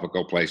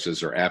tropical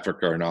places or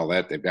Africa and all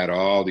that. They've got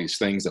all these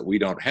things that we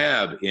don't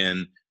have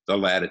in the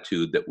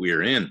latitude that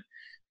we're in.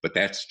 But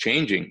that's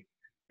changing.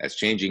 That's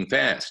changing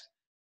fast.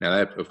 Now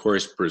that, of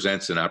course,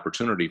 presents an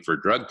opportunity for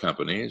drug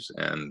companies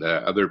and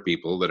other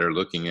people that are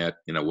looking at,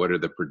 what are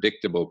the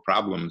predictable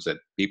problems that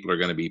people are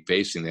going to be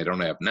facing they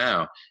don't have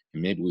now,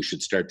 and maybe we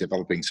should start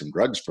developing some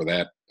drugs for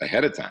that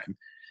ahead of time,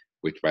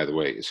 which, by the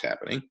way, is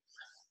happening.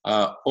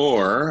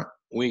 Or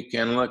we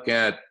can look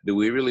at, do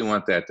we really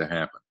want that to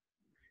happen?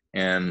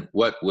 And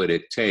what would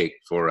it take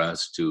for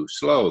us to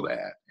slow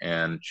that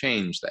and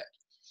change that?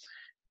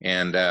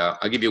 And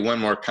I'll give you one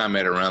more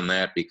comment around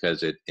that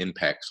because it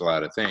impacts a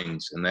lot of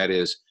things. And that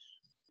is,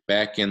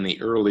 back in the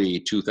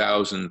early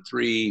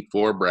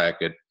 2003-4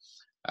 bracket,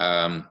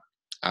 I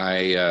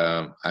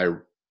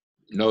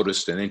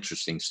noticed an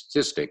interesting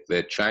statistic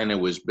that China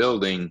was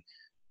building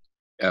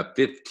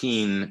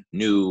 15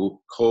 new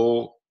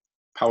coal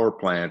power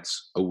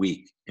plants a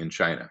week in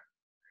China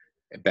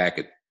back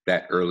at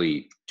that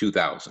early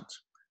 2000s.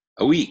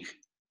 A week,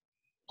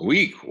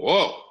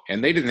 whoa.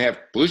 And they didn't have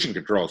pollution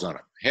controls on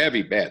them.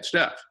 Heavy, bad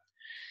stuff.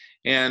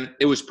 And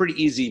it was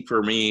pretty easy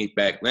for me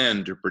back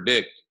then to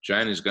predict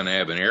China's going to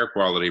have an air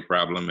quality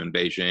problem in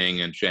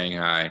Beijing and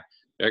Shanghai.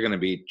 They're going to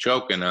be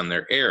choking on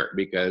their air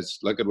because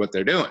look at what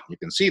they're doing. You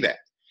can see that.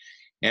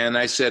 And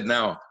I said,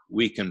 now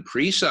we can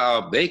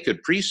they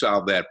could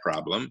pre-solve that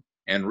problem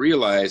and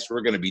realize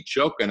we're going to be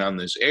choking on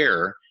this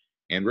air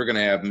and we're going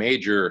to have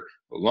major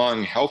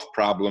lung health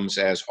problems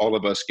as all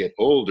of us get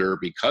older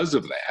because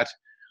of that.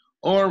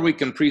 Or we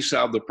can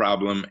pre-solve the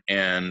problem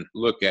and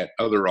look at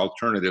other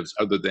alternatives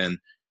other than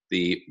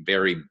the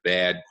very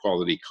bad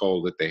quality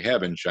coal that they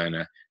have in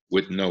China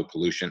with no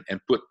pollution and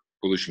put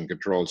pollution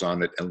controls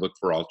on it and look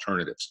for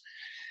alternatives.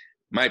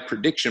 My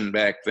prediction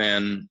back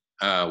then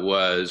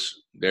was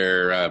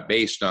they're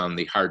based on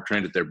the hard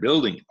trend that they're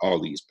building all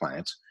these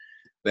plants,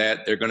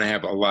 that they're going to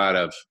have a lot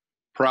of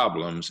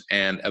problems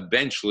and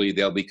eventually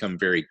they'll become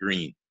very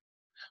green.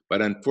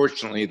 But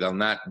unfortunately, they'll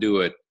not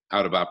do it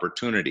out of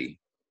opportunity,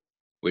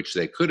 which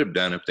they could have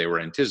done if they were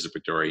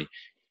anticipatory.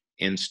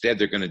 Instead,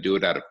 they're going to do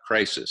it out of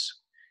crisis.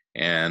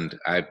 And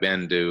I've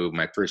been to,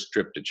 my first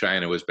trip to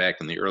China was back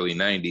in the early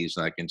 90s,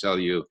 and I can tell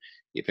you,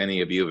 if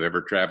any of you have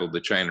ever traveled to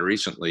China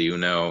recently, you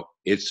know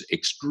it's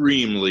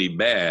extremely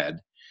bad.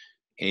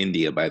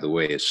 India, by the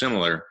way, is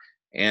similar.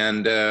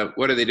 And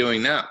what are they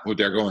doing now? Well,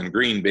 they're going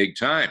green big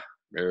time.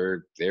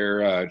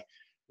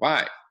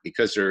 Why?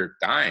 Because they're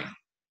dying.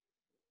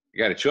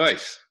 You got a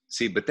choice.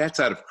 See, but that's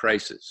out of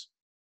crisis.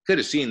 Could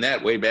have seen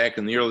that way back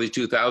in the early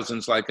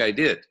 2000s like I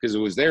did, because it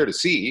was there to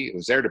see, it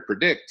was there to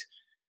predict.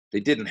 They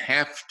didn't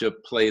have to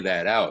play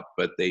that out,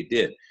 but they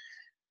did.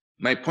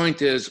 My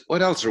point is,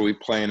 what else are we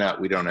playing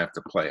out we don't have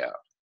to play out?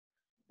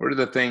 What are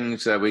the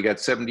things, we got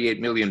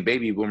 78 million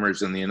baby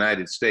boomers in the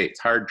United States.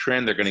 Hard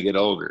trend, they're going to get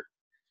older.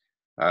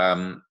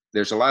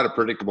 There's a lot of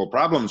predictable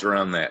problems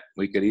around that.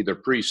 We could either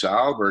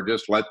pre-solve or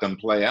just let them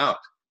play out.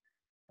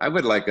 I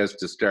would like us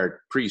to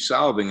start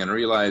pre-solving and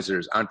realize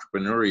there's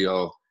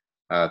entrepreneurial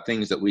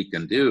things that we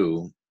can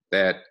do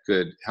that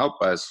could help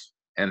us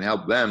and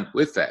help them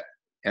with that.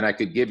 And I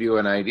could give you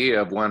an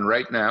idea of one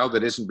right now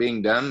that isn't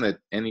being done that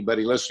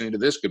anybody listening to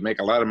this could make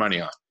a lot of money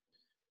on.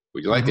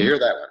 Would you like to hear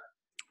that one?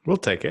 We'll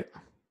take it.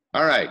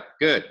 All right,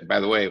 good. By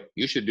the way,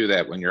 you should do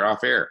that when you're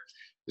off air.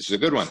 This is a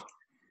good one.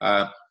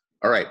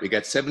 All right, we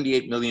got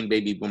 78 million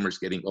baby boomers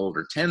getting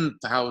older.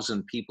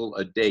 10,000 people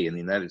a day in the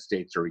United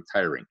States are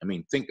retiring. I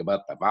mean, think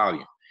about the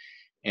volume.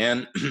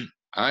 And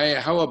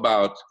how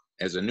about,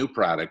 as a new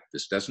product,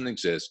 this doesn't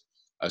exist,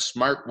 a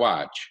smart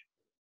watch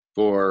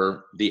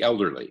for the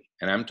elderly.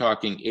 And I'm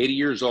talking 80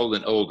 years old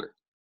and older.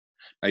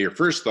 Now, your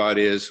first thought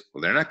is,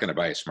 well, they're not going to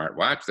buy a smart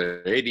watch.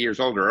 They're 80 years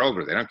old or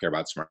older. They don't care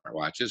about smart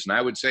watches. And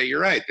I would say, you're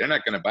right. They're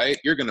not going to buy it.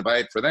 You're going to buy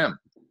it for them.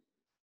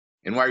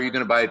 And why are you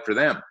going to buy it for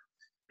them?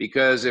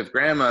 Because if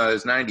grandma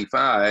is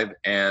 95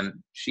 and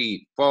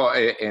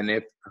and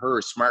if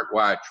her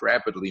smartwatch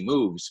rapidly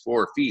moves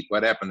 4 feet,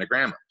 what happened to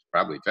grandma?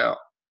 Probably fell,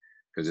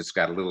 because it's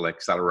got a little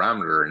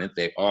accelerometer in it.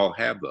 They all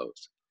have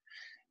those.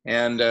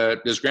 And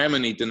does grandma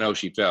need to know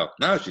she fell?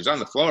 No, she's on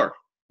the floor.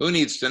 Who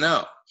needs to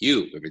know?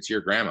 You, if it's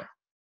your grandma.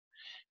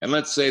 And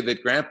let's say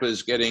that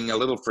grandpa's getting a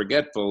little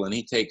forgetful and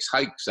he takes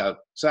hikes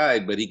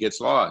outside, but he gets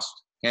lost,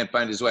 can't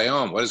find his way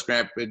home. What does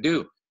grandpa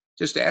do?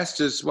 Just asks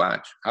his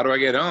watch, how do I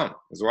get home?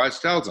 His watch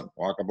tells him,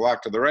 walk a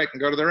block to the right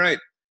and go to the right.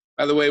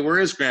 By the way, where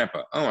is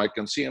grandpa? Oh, I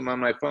can see him on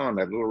my phone,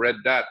 that little red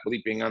dot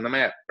bleeping on the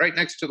map, right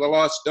next to the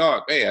lost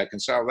dog. Hey, I can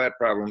solve that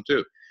problem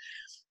too.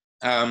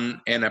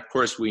 And of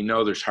course, we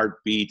know there's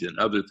heartbeat and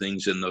other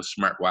things in those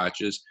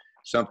smartwatches,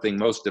 something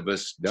most of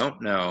us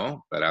don't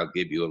know, but I'll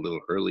give you a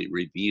little early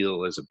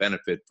reveal as a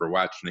benefit for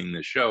watching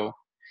the show.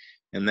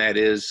 And that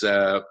is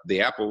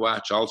the Apple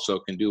Watch also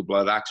can do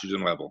blood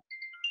oxygen level.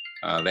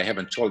 They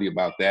haven't told you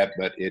about that,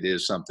 but it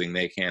is something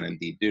they can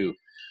indeed do.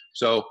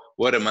 So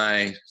what am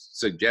I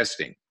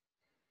suggesting?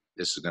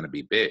 This is going to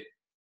be big.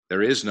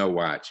 There is no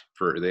watch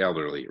for the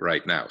elderly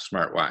right now,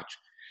 smart watch.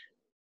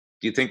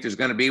 Do you think there's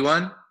going to be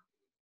one?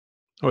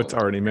 Oh, it's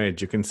already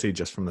made. You can see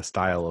just from the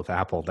style of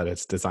Apple that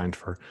it's designed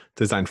for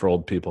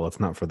old people. It's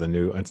not for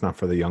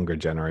the younger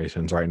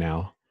generations right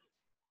now.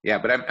 Yeah,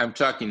 but I'm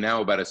talking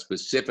now about a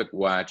specific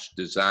watch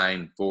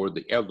designed for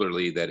the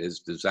elderly that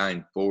is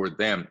designed for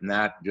them,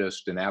 not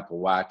just an Apple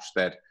Watch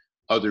that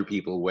other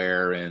people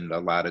wear and a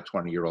lot of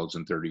 20-year-olds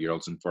and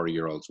 30-year-olds and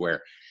 40-year-olds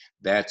wear.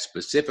 That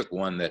specific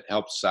one that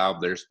helps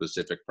solve their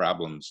specific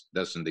problems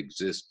doesn't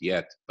exist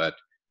yet, but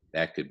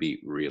that could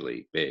be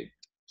really big.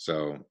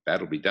 So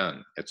that'll be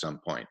done at some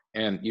point.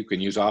 And you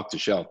can use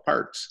off-the-shelf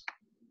parts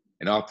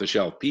and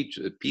off-the-shelf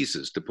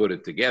pieces to put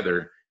it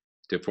together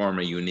to form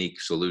a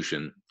unique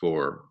solution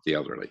for the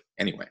elderly.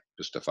 Anyway,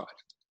 just a thought.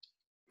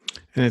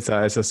 And it's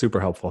a super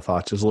helpful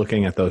thought, just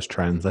looking at those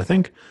trends. I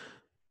think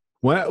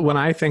when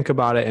I think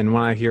about it and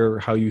when I hear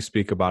how you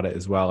speak about it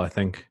as well, I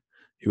think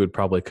you would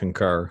probably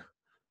concur.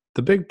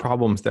 The big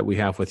problems that we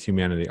have with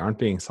humanity aren't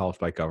being solved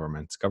by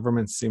governments.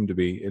 Governments seem to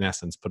be, in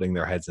essence, putting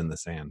their heads in the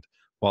sand.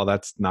 While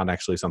that's not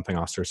actually something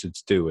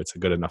ostriches do, it's a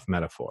good enough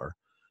metaphor.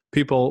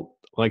 People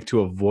like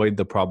to avoid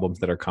the problems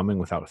that are coming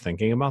without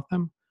thinking about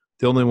them.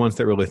 the only ones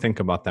that really think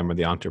about them are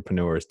the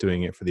entrepreneurs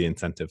doing it for the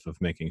incentive of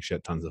making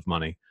shit tons of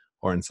money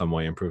or in some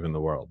way improving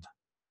the world.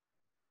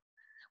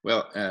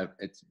 Well,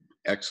 it's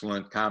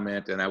excellent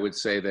comment. And I would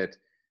say that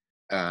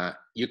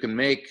you can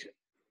make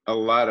a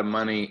lot of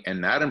money and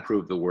not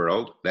improve the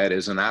world. That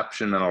is an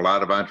option, and a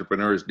lot of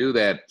entrepreneurs do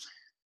that.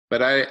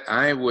 But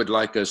I would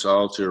like us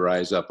all to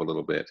rise up a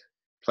little bit,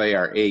 play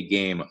our A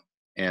game,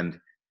 and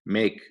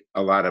make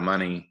a lot of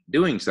money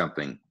doing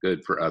something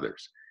good for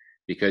others,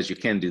 because you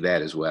can do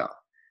that as well.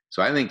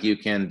 So I think you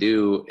can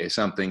do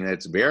something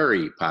that's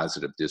very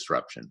positive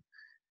disruption.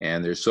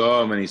 And there's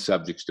so many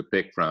subjects to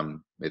pick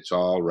from. It's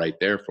all right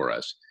there for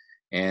us.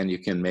 And you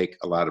can make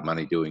a lot of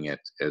money doing it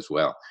as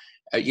well.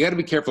 You got to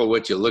be careful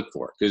what you look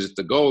for, because if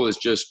the goal is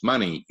just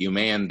money, you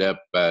may end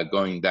up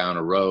going down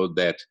a road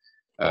that,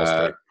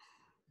 that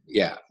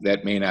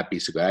may not be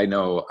so good. I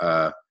know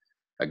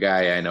a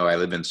guy, I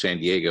live in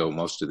San Diego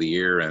most of the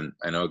year, and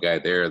I know a guy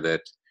there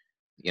that,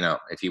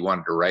 if he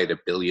wanted to write $1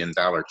 billion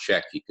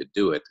check, he could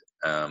do it.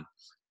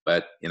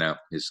 But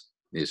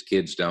his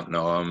kids don't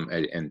know him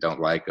and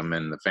don't like him,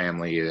 and the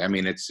family.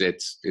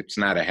 It's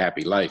not a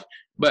happy life.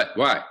 But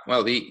why?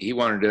 Well, he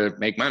wanted to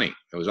make money.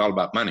 It was all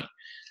about money.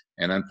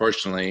 And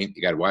unfortunately,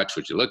 you got to watch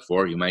what you look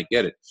for. You might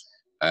get it.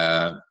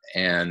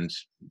 And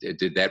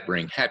did that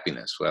bring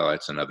happiness? Well,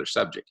 that's another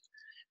subject.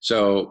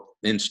 So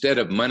instead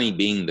of money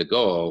being the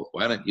goal,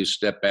 why don't you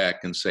step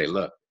back and say,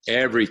 look,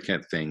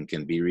 everything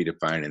can be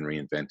redefined and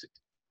reinvented.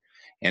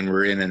 And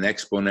we're in an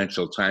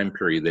exponential time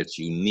period that's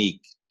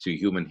unique to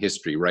human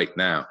history right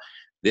now.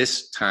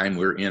 This time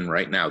we're in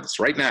right now, it's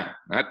right now,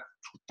 not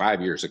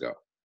 5 years ago,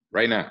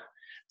 right now.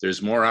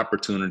 There's more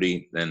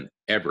opportunity than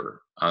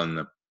ever on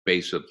the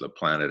face of the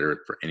planet Earth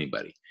for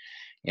anybody.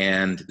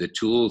 And the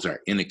tools are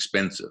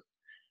inexpensive.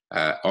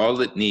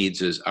 All it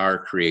needs is our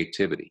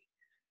creativity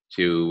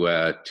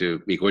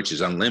which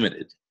is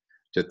unlimited,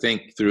 to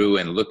think through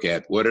and look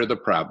at what are the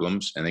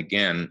problems. And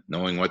again,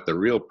 knowing what the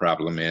real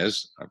problem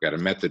is. I've got a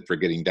method for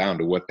getting down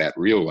to what that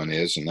real one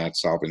is and not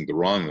solving the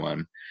wrong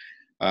one.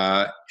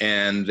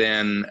 And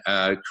then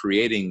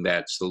creating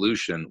that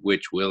solution,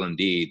 which will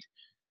indeed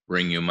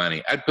bring you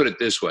money. I'd put it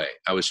this way.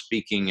 I was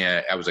speaking,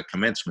 I was a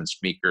commencement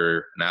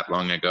speaker not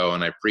long ago,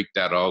 and I freaked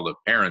out all the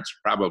parents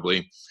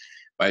probably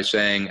by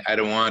saying, I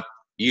don't want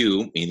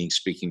you, meaning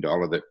speaking to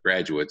all of the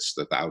graduates,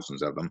 the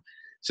thousands of them,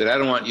 said, I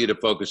don't want you to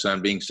focus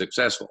on being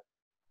successful.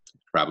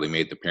 Probably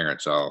made the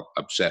parents all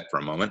upset for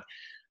a moment.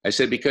 I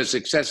said, because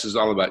success is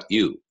all about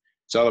you.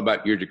 It's all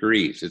about your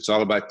degrees. It's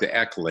all about the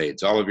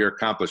accolades, all of your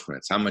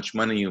accomplishments, how much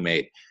money you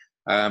made.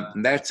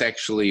 That's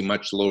actually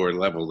much lower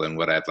level than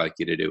what I'd like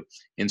you to do.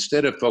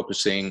 Instead of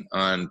focusing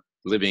on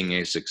living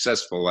a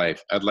successful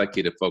life, I'd like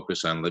you to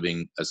focus on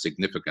living a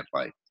significant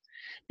life.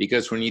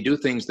 Because when you do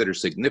things that are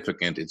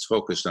significant, it's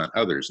focused on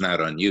others, not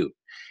on you.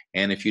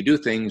 And if you do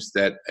things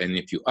and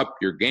if you up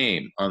your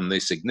game on the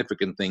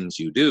significant things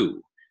you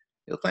do,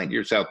 you'll find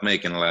yourself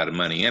making a lot of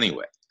money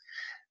anyway.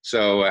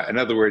 So in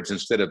other words,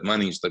 instead of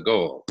money's the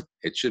goal,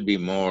 it should be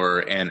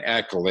more and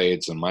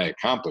accolades and my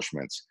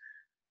accomplishments.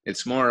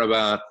 It's more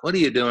about what are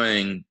you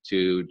doing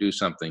to do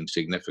something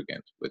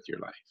significant with your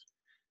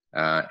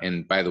life?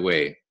 And by the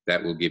way,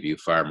 that will give you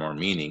far more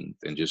meaning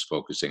than just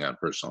focusing on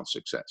personal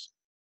success.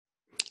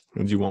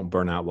 And you won't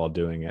burn out while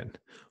doing it.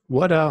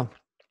 What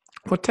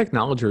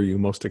technology are you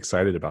most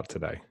excited about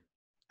today?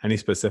 Any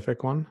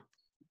specific one?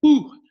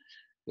 Ooh,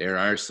 there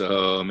are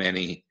so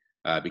many.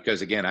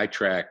 Because again, I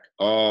track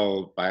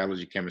all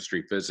biology,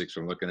 chemistry, physics.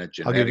 I'm looking at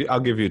genetics. I'll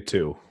give you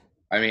two.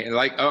 All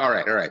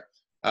right.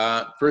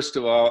 First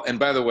of all, and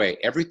by the way,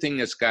 everything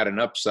that's got an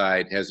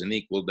upside has an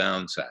equal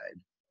downside.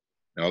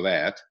 Know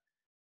that.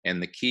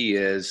 And the key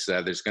is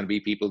there's going to be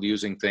people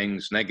using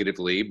things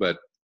negatively, but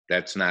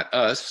that's not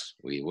us.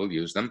 We will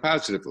use them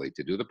positively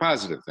to do the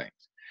positive things.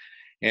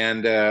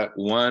 And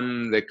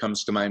one that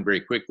comes to mind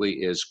very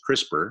quickly is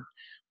CRISPR,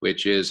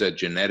 which is a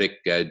genetic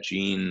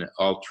gene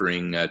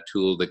altering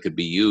tool that could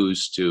be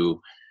used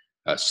to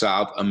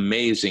solve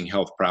amazing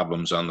health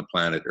problems on the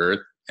planet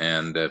Earth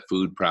and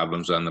food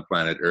problems on the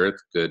planet Earth.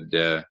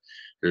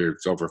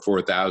 There's over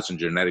 4,000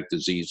 genetic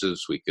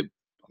diseases. We could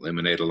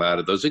eliminate a lot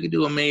of those. We could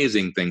do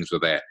amazing things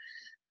with that.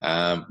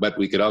 But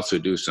we could also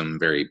do some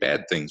very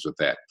bad things with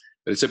that.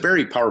 But it's a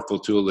very powerful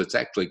tool. It's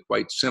actually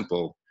quite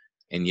simple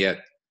and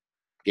yet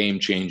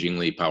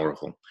game-changingly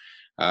powerful.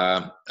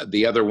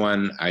 The other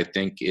one, I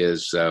think,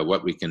 is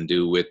what we can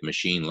do with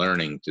machine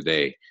learning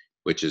today,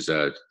 which is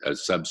a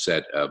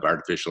subset of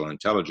artificial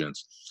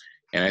intelligence.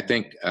 And I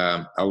think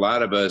a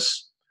lot of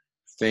us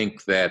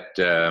think that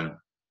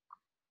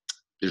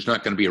there's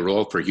not going to be a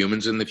role for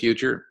humans in the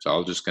future. It's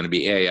all just going to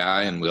be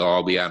AI and we'll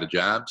all be out of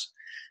jobs.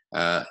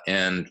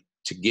 And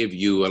to give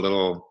you a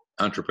little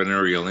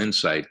entrepreneurial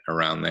insight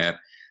around that,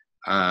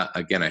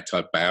 again, I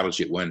taught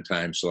biology at one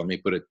time, so let me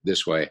put it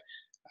this way.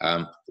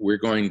 We're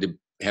going to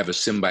have a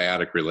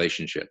symbiotic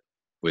relationship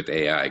with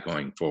AI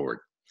going forward.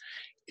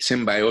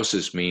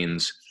 Symbiosis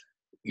means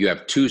you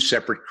have two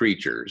separate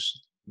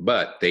creatures,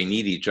 but they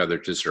need each other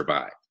to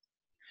survive.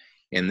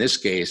 In this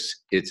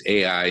case, it's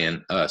AI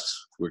and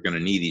us. We're going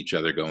to need each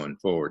other going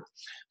forward.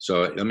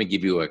 So let me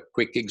give you a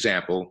quick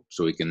example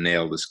so we can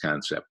nail this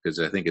concept, because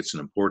I think it's an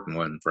important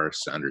one for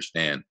us to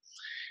understand.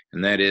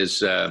 And that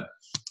is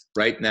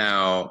right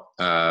now,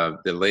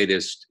 the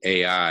latest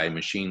AI,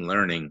 machine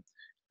learning,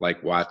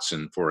 like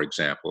Watson, for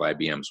example,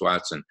 IBM's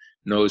Watson,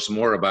 knows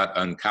more about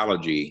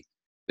oncology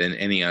than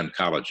any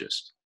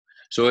oncologist.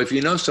 So if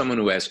you know someone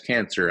who has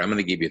cancer, I'm going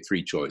to give you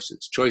three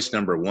choices. Choice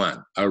number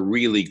one, a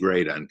really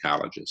great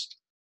oncologist.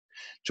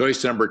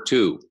 Choice number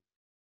two,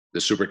 the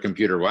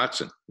supercomputer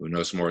Watson, who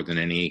knows more than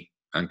any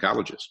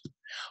oncologist.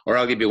 Or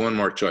I'll give you one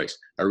more choice,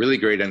 a really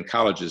great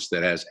oncologist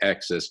that has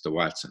access to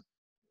Watson.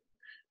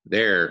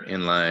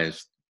 Therein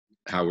lies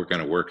how we're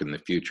going to work in the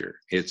future.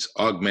 It's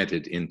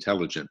augmented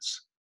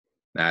intelligence,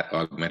 not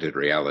augmented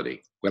reality.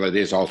 Well, it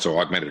is also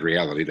augmented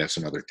reality. That's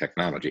another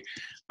technology,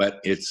 but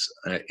it's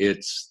a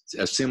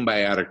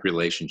symbiotic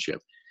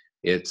relationship.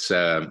 It's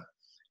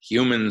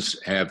humans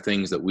have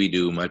things that we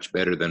do much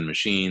better than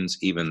machines,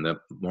 even the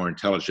more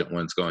intelligent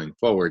ones going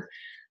forward.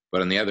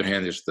 But on the other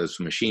hand, those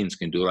machines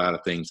can do a lot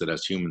of things that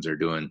us humans are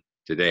doing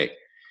today.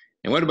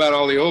 And what about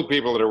all the old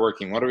people that are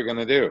working? What are we going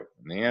to do?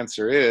 And the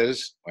answer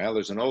is, well,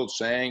 there's an old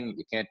saying,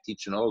 you can't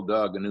teach an old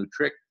dog a new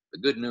trick. The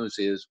good news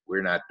is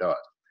we're not dogs.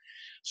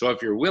 So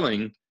if you're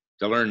willing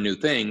to learn new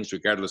things,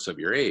 regardless of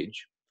your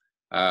age,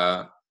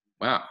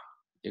 wow,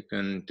 you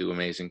can do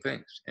amazing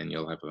things, and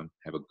you'll have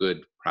a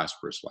good,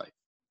 prosperous life.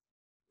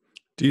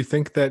 Do you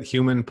think that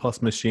human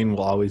plus machine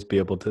will always be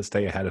able to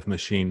stay ahead of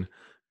machine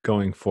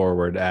going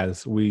forward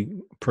as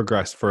we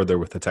progress further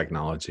with the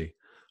technology?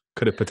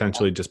 Could it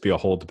potentially just be a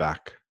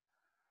holdback?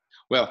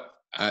 Well,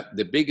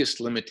 the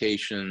biggest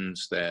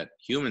limitations that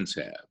humans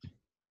have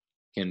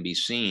can be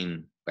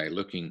seen by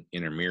looking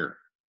in a mirror.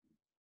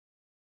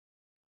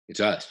 It's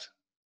us.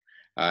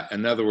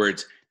 In other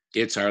words,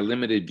 it's our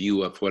limited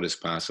view of what is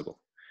possible.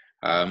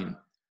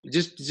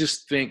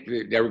 Just think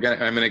that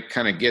I'm going to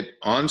kind of get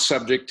on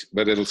subject,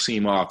 but it'll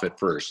seem off at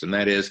first. And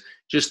that is,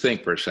 just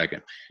think for a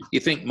second.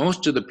 You think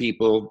most of the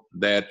people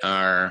that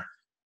are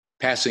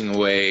passing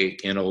away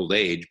in old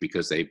age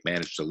because they've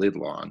managed to live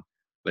long,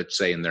 let's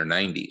say in their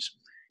 90s,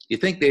 you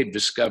think they've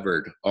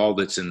discovered all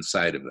that's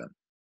inside of them?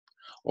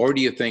 Or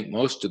do you think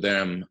most of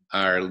them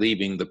are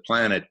leaving the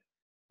planet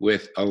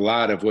with a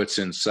lot of what's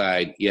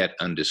inside yet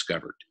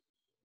undiscovered?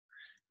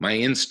 My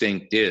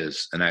instinct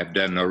is, and I've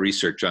done no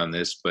research on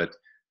this, but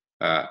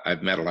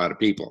I've met a lot of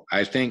people.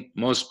 I think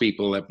most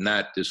people have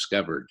not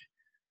discovered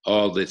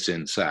all that's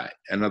inside.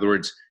 In other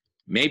words,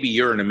 maybe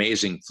you're an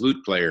amazing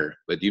flute player,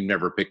 but you've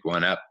never picked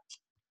one up.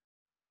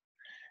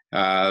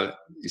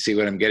 You see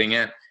what I'm getting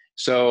at?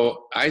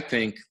 So I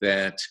think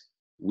that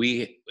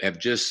we have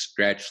just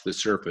scratched the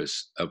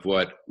surface of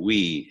what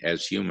we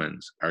as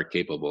humans are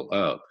capable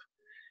of.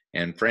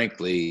 And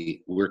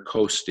frankly, we're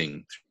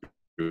coasting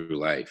through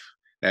life.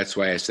 That's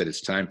why I said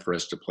it's time for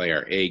us to play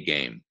our A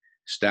game.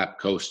 Stop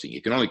coasting.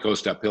 You can only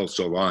coast uphill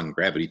so long,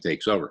 gravity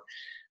takes over.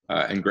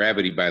 And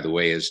gravity, by the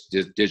way, is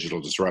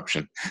digital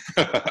disruption.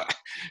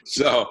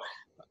 So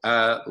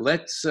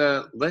let's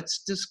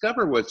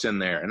discover what's in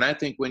there. And I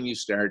think when you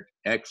start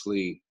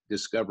actually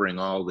discovering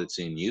all that's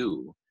in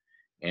you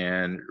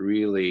and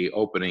really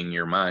opening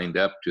your mind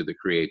up to the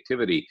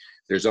creativity,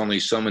 there's only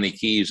so many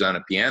keys on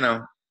a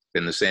piano.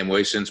 Been the same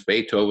way since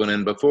Beethoven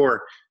and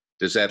before.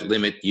 Does that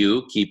limit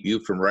you, keep you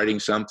from writing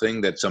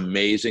something that's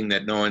amazing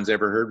that no one's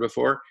ever heard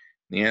before?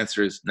 The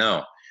answer is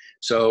no.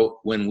 So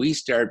when we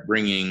start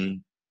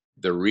bringing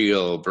the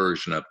real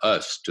version of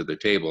us to the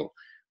table,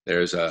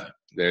 there's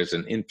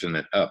an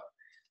infinite up.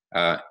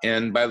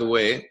 And by the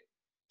way,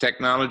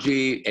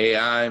 technology,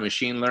 AI,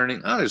 machine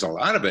learning, there's a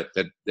lot of it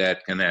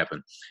that can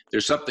happen.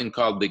 There's something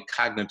called the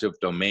cognitive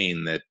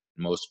domain that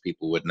most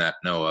people would not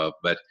know of,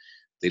 but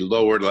the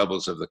lower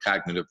levels of the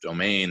cognitive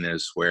domain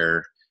is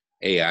where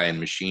AI and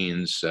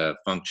machines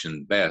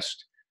function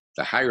best.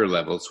 The higher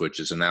levels,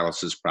 which is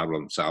analysis,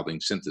 problem solving,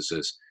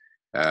 synthesis,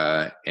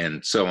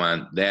 and so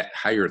on, that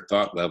higher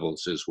thought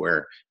levels is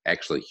where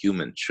actually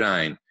humans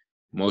shine.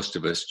 Most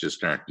of us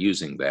just aren't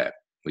using that.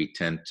 We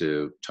tend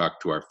to talk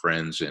to our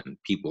friends in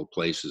people,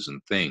 places, and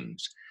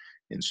things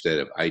instead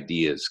of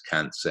ideas,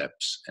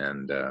 concepts,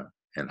 and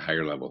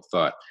higher level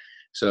thought.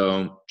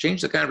 So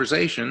change the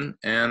conversation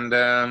and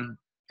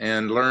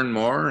learn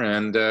more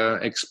and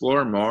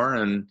explore more,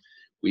 and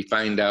we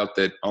find out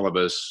that all of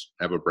us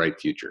have a bright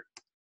future.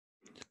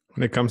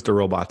 When it comes to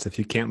robots, if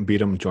you can't beat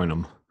them, join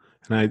them.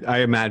 And I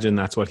imagine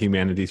that's what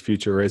humanity's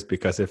future is,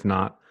 because if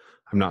not,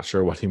 I'm not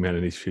sure what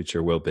humanity's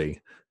future will be.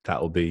 That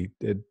will be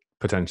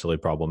potentially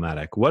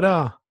problematic.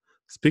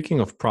 Speaking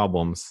of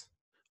problems,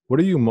 what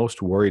are you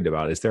most worried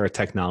about? Is there a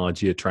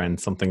technology, a trend,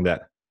 something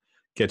that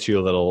gets you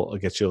a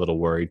little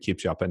worried,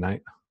 keeps you up at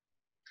night?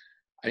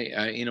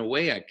 In a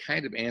way, I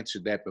kind of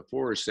answered that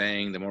before,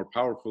 saying the more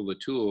powerful the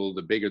tool,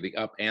 the bigger the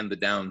up and the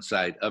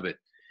downside of it.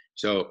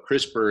 So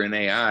CRISPR and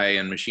AI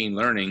and machine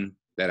learning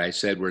that I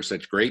said were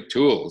such great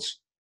tools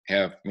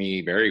have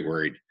me very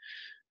worried,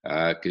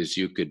 because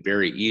you could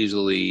very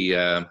easily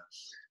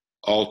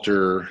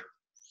alter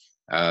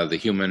the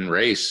human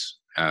race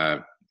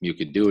you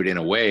could do it in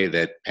a way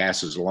that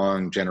passes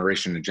along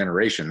generation to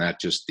generation, not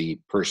just the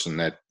person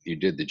that you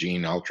did the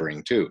gene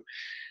altering to.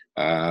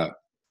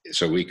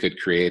 So we could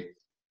create,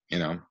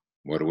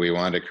 what do we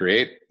want to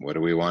create? What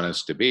do we want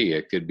us to be?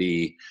 It could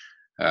be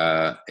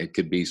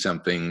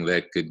something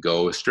that could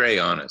go astray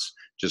on us.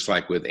 Just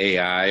like with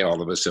AI,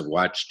 all of us have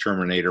watched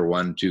Terminator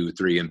 1, 2,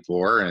 3, and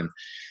 4, and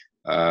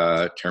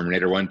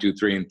Terminator 1, 2,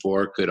 3, and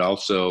 4 could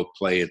also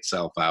play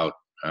itself out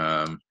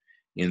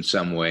in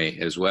some way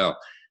as well.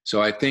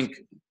 So I think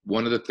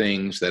one of the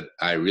things that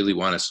I really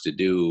want us to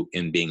do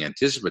in being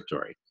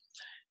anticipatory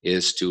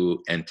is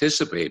to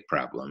anticipate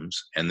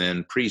problems and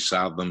then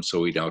pre-solve them so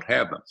we don't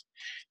have them.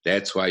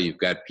 That's why you've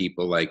got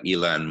people like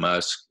Elon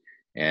Musk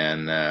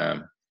and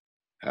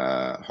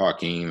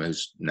Hawking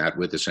is not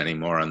with us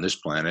anymore on this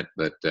planet,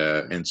 but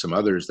and some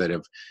others that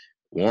have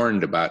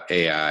warned about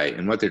AI.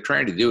 And what they're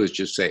trying to do is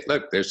just say,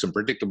 look, there's some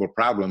predictable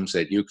problems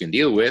that you can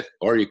deal with,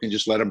 or you can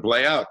just let them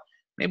play out.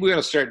 Maybe we ought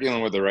to start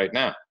dealing with it right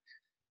now,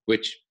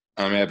 which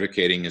I'm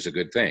advocating is a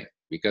good thing,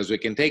 because we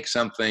can take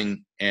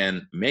something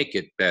and make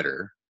it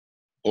better,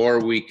 or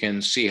we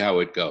can see how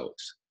it goes.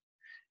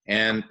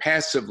 And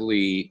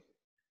passively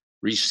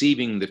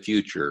receiving the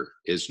future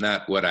is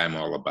not what I'm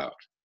all about.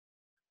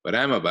 What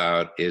I'm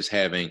about is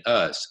having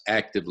us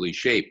actively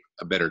shape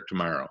a better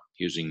tomorrow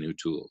using new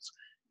tools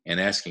and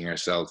asking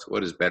ourselves,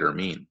 what does better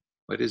mean?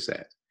 What is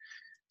that?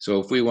 So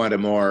if we want a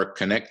more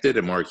connected,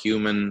 a more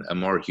human, a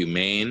more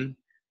humane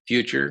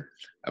future,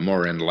 a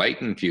more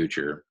enlightened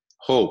future,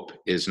 hope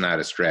is not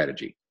a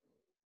strategy.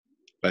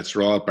 Let's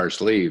roll up our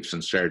sleeves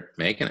and start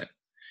making it.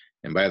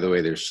 And by the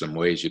way, there's some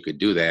ways you could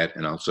do that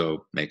and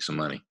also make some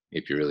money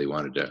if you really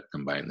wanted to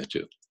combine the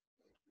two.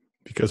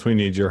 Because we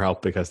need your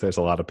help, because there's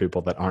a lot of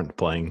people that aren't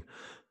playing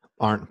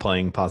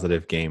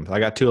positive games. I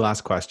got two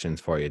last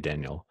questions for you,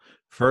 Daniel.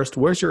 First,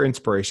 where's your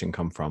inspiration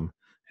come from?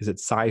 Is it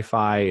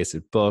sci-fi? Is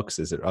it books?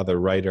 Is it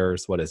other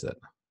writers? What is it?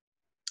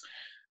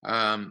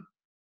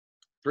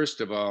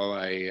 First of all,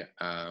 I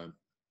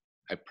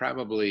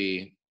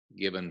probably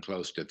given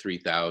close to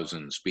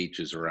 3,000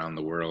 speeches around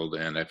the world,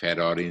 and I've had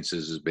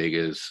audiences as big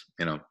as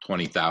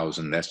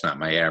 20,000. That's not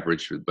my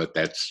average, but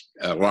that's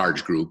a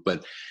large group.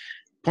 But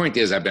point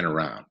is, I've been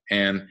around,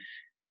 and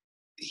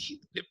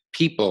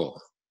people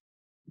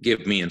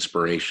give me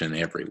inspiration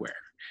everywhere.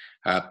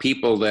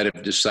 People that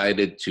have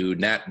decided to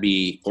not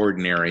be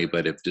ordinary,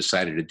 but have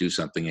decided to do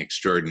something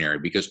extraordinary,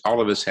 because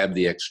all of us have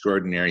the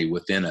extraordinary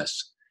within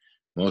us.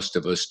 Most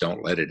of us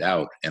don't let it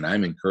out. And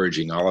I'm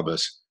encouraging all of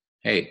us,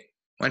 hey,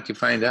 why don't you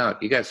find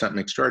out? You got something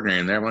extraordinary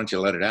in there. Why don't you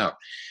let it out?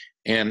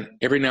 And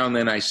every now and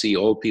then I see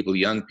old people,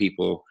 young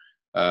people,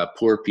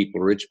 poor people,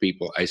 rich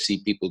people. I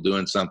see people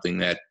doing something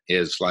that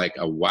is like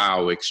a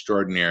wow,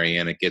 extraordinary,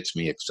 and it gets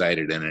me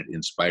excited and it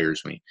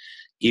inspires me.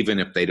 Even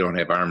if they don't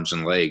have arms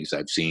and legs,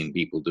 I've seen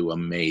people do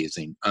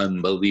amazing,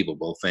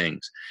 unbelievable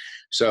things.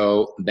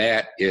 So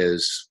that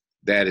is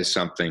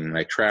something.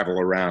 I travel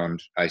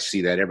around, I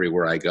see that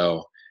everywhere I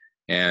go,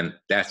 and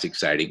that's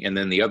exciting. And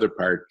then the other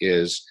part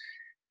is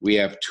we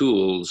have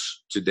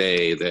tools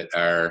today that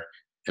are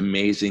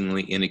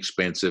amazingly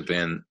inexpensive,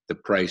 and the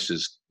price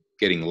is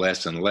getting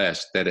less and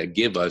less, that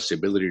give us the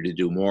ability to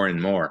do more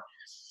and more.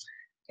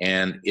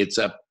 And it's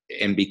up,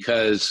 and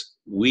because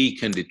we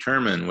can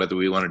determine whether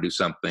we want to do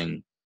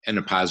something in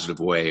a positive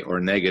way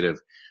or negative,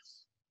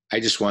 I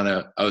just want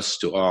us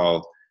to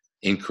all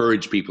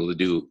encourage people to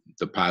do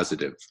the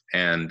positive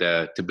and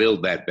to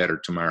build that better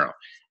tomorrow.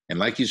 And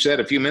like you said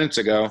a few minutes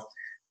ago,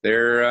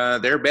 there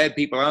are bad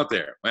people out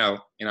there.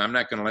 Well, I'm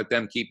not going to let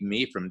them keep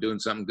me from doing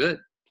something good.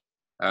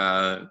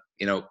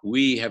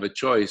 We have a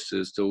choice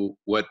as to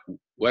what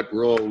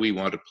role we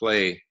want to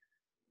play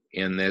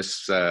in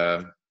this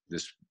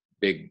this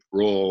big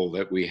role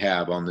that we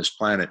have on this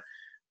planet.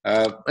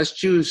 Let's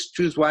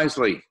choose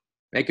wisely,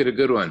 make it a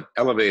good one,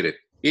 elevate it,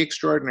 be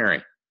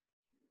extraordinary.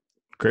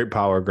 Great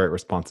power, great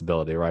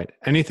responsibility, right?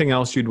 Anything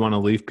else you'd want to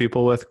leave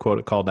people with?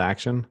 Quote, call to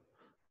action?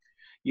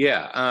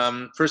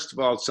 Yeah. First of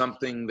all,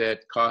 something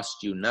that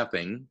costs you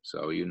nothing.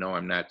 So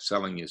I'm not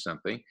selling you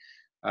something.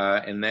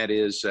 And that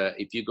is,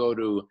 if you go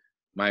to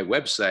my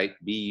website,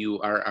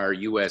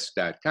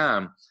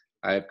 burrus.com,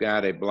 I've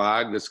got a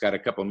blog that's got a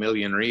couple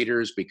million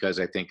readers because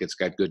I think it's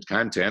got good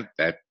content.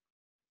 That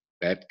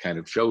kind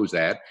of shows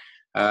that.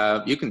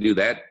 You can do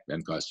that.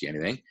 Doesn't cost you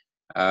anything.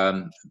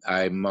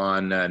 I'm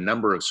on a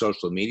number of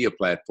social media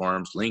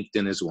platforms.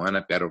 LinkedIn is one.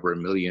 I've got over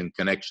 1 million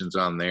connections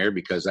on there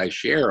because I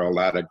share a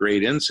lot of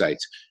great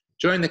insights.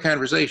 Join the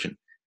conversation.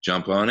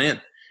 Jump on in.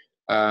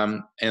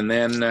 And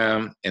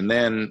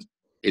then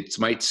it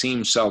might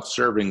seem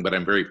self-serving, but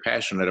I'm very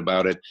passionate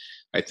about it.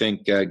 I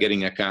think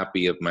getting a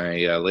copy of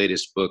my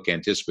latest book,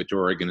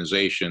 Anticipatory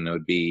Organization,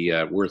 would be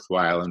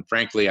worthwhile. And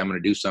frankly, I'm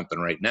going to do something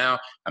right now.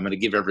 I'm going to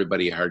give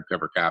everybody a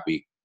hardcover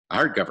copy, a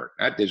hardcover,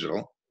 not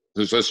digital,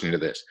 who's listening to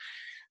this.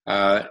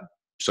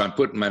 So I'm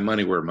putting my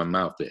money where my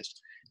mouth is.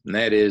 And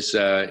that is,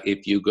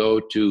 if you go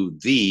to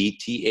the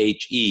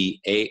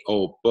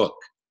THEAO book,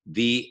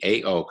 the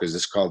AO, because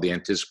it's called the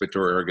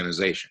Anticipatory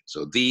Organization.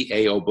 So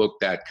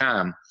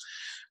theaobook.com.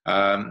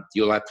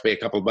 You'll have to pay a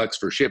couple bucks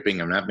for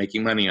shipping. I'm not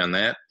making money on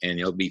that. And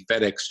it'll be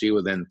FedEx to you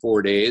within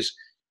 4 days.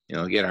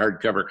 You'll get a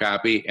hardcover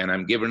copy, and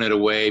I'm giving it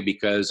away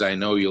because I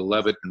know you'll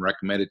love it and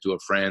recommend it to a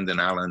friend,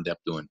 and I'll end up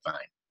doing fine.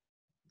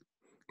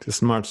 It's a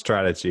smart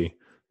strategy.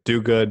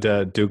 Do good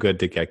to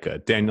get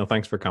good. Daniel,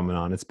 thanks for coming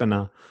on. It's been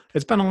a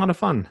lot of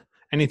fun.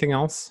 Anything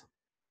else?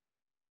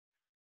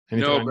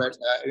 No, but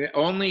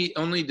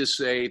only to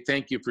say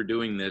thank you for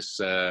doing this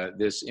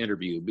this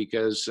interview,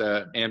 because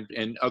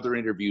and other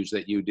interviews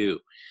that you do,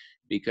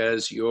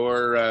 because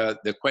your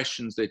the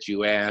questions that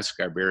you ask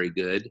are very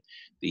good.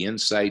 The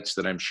insights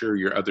that I'm sure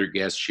your other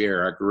guests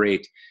share are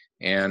great,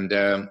 and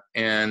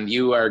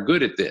you are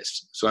good at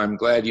this. So I'm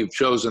glad you've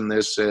chosen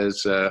this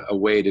as a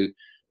way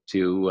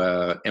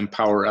to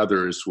empower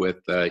others with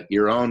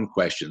your own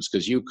questions,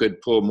 because you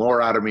could pull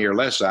more out of me or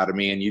less out of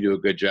me, and you do a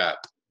good job.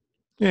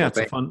 Yeah, it's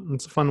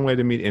a fun way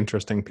to meet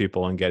interesting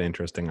people and get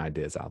interesting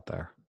ideas out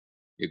there.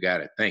 You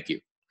got it. Thank you.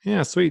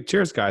 Yeah, sweet.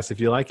 Cheers, guys. If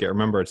you like it,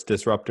 remember it's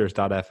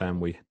disruptors.fm.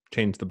 We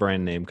changed the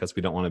brand name because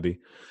we don't want to be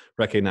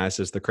recognized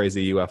as the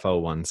crazy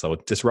UFO one. So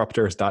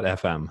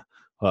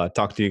disruptors.fm.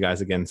 Talk to you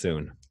guys again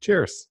soon.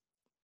 Cheers.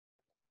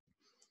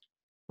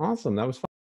 Awesome. That was fun.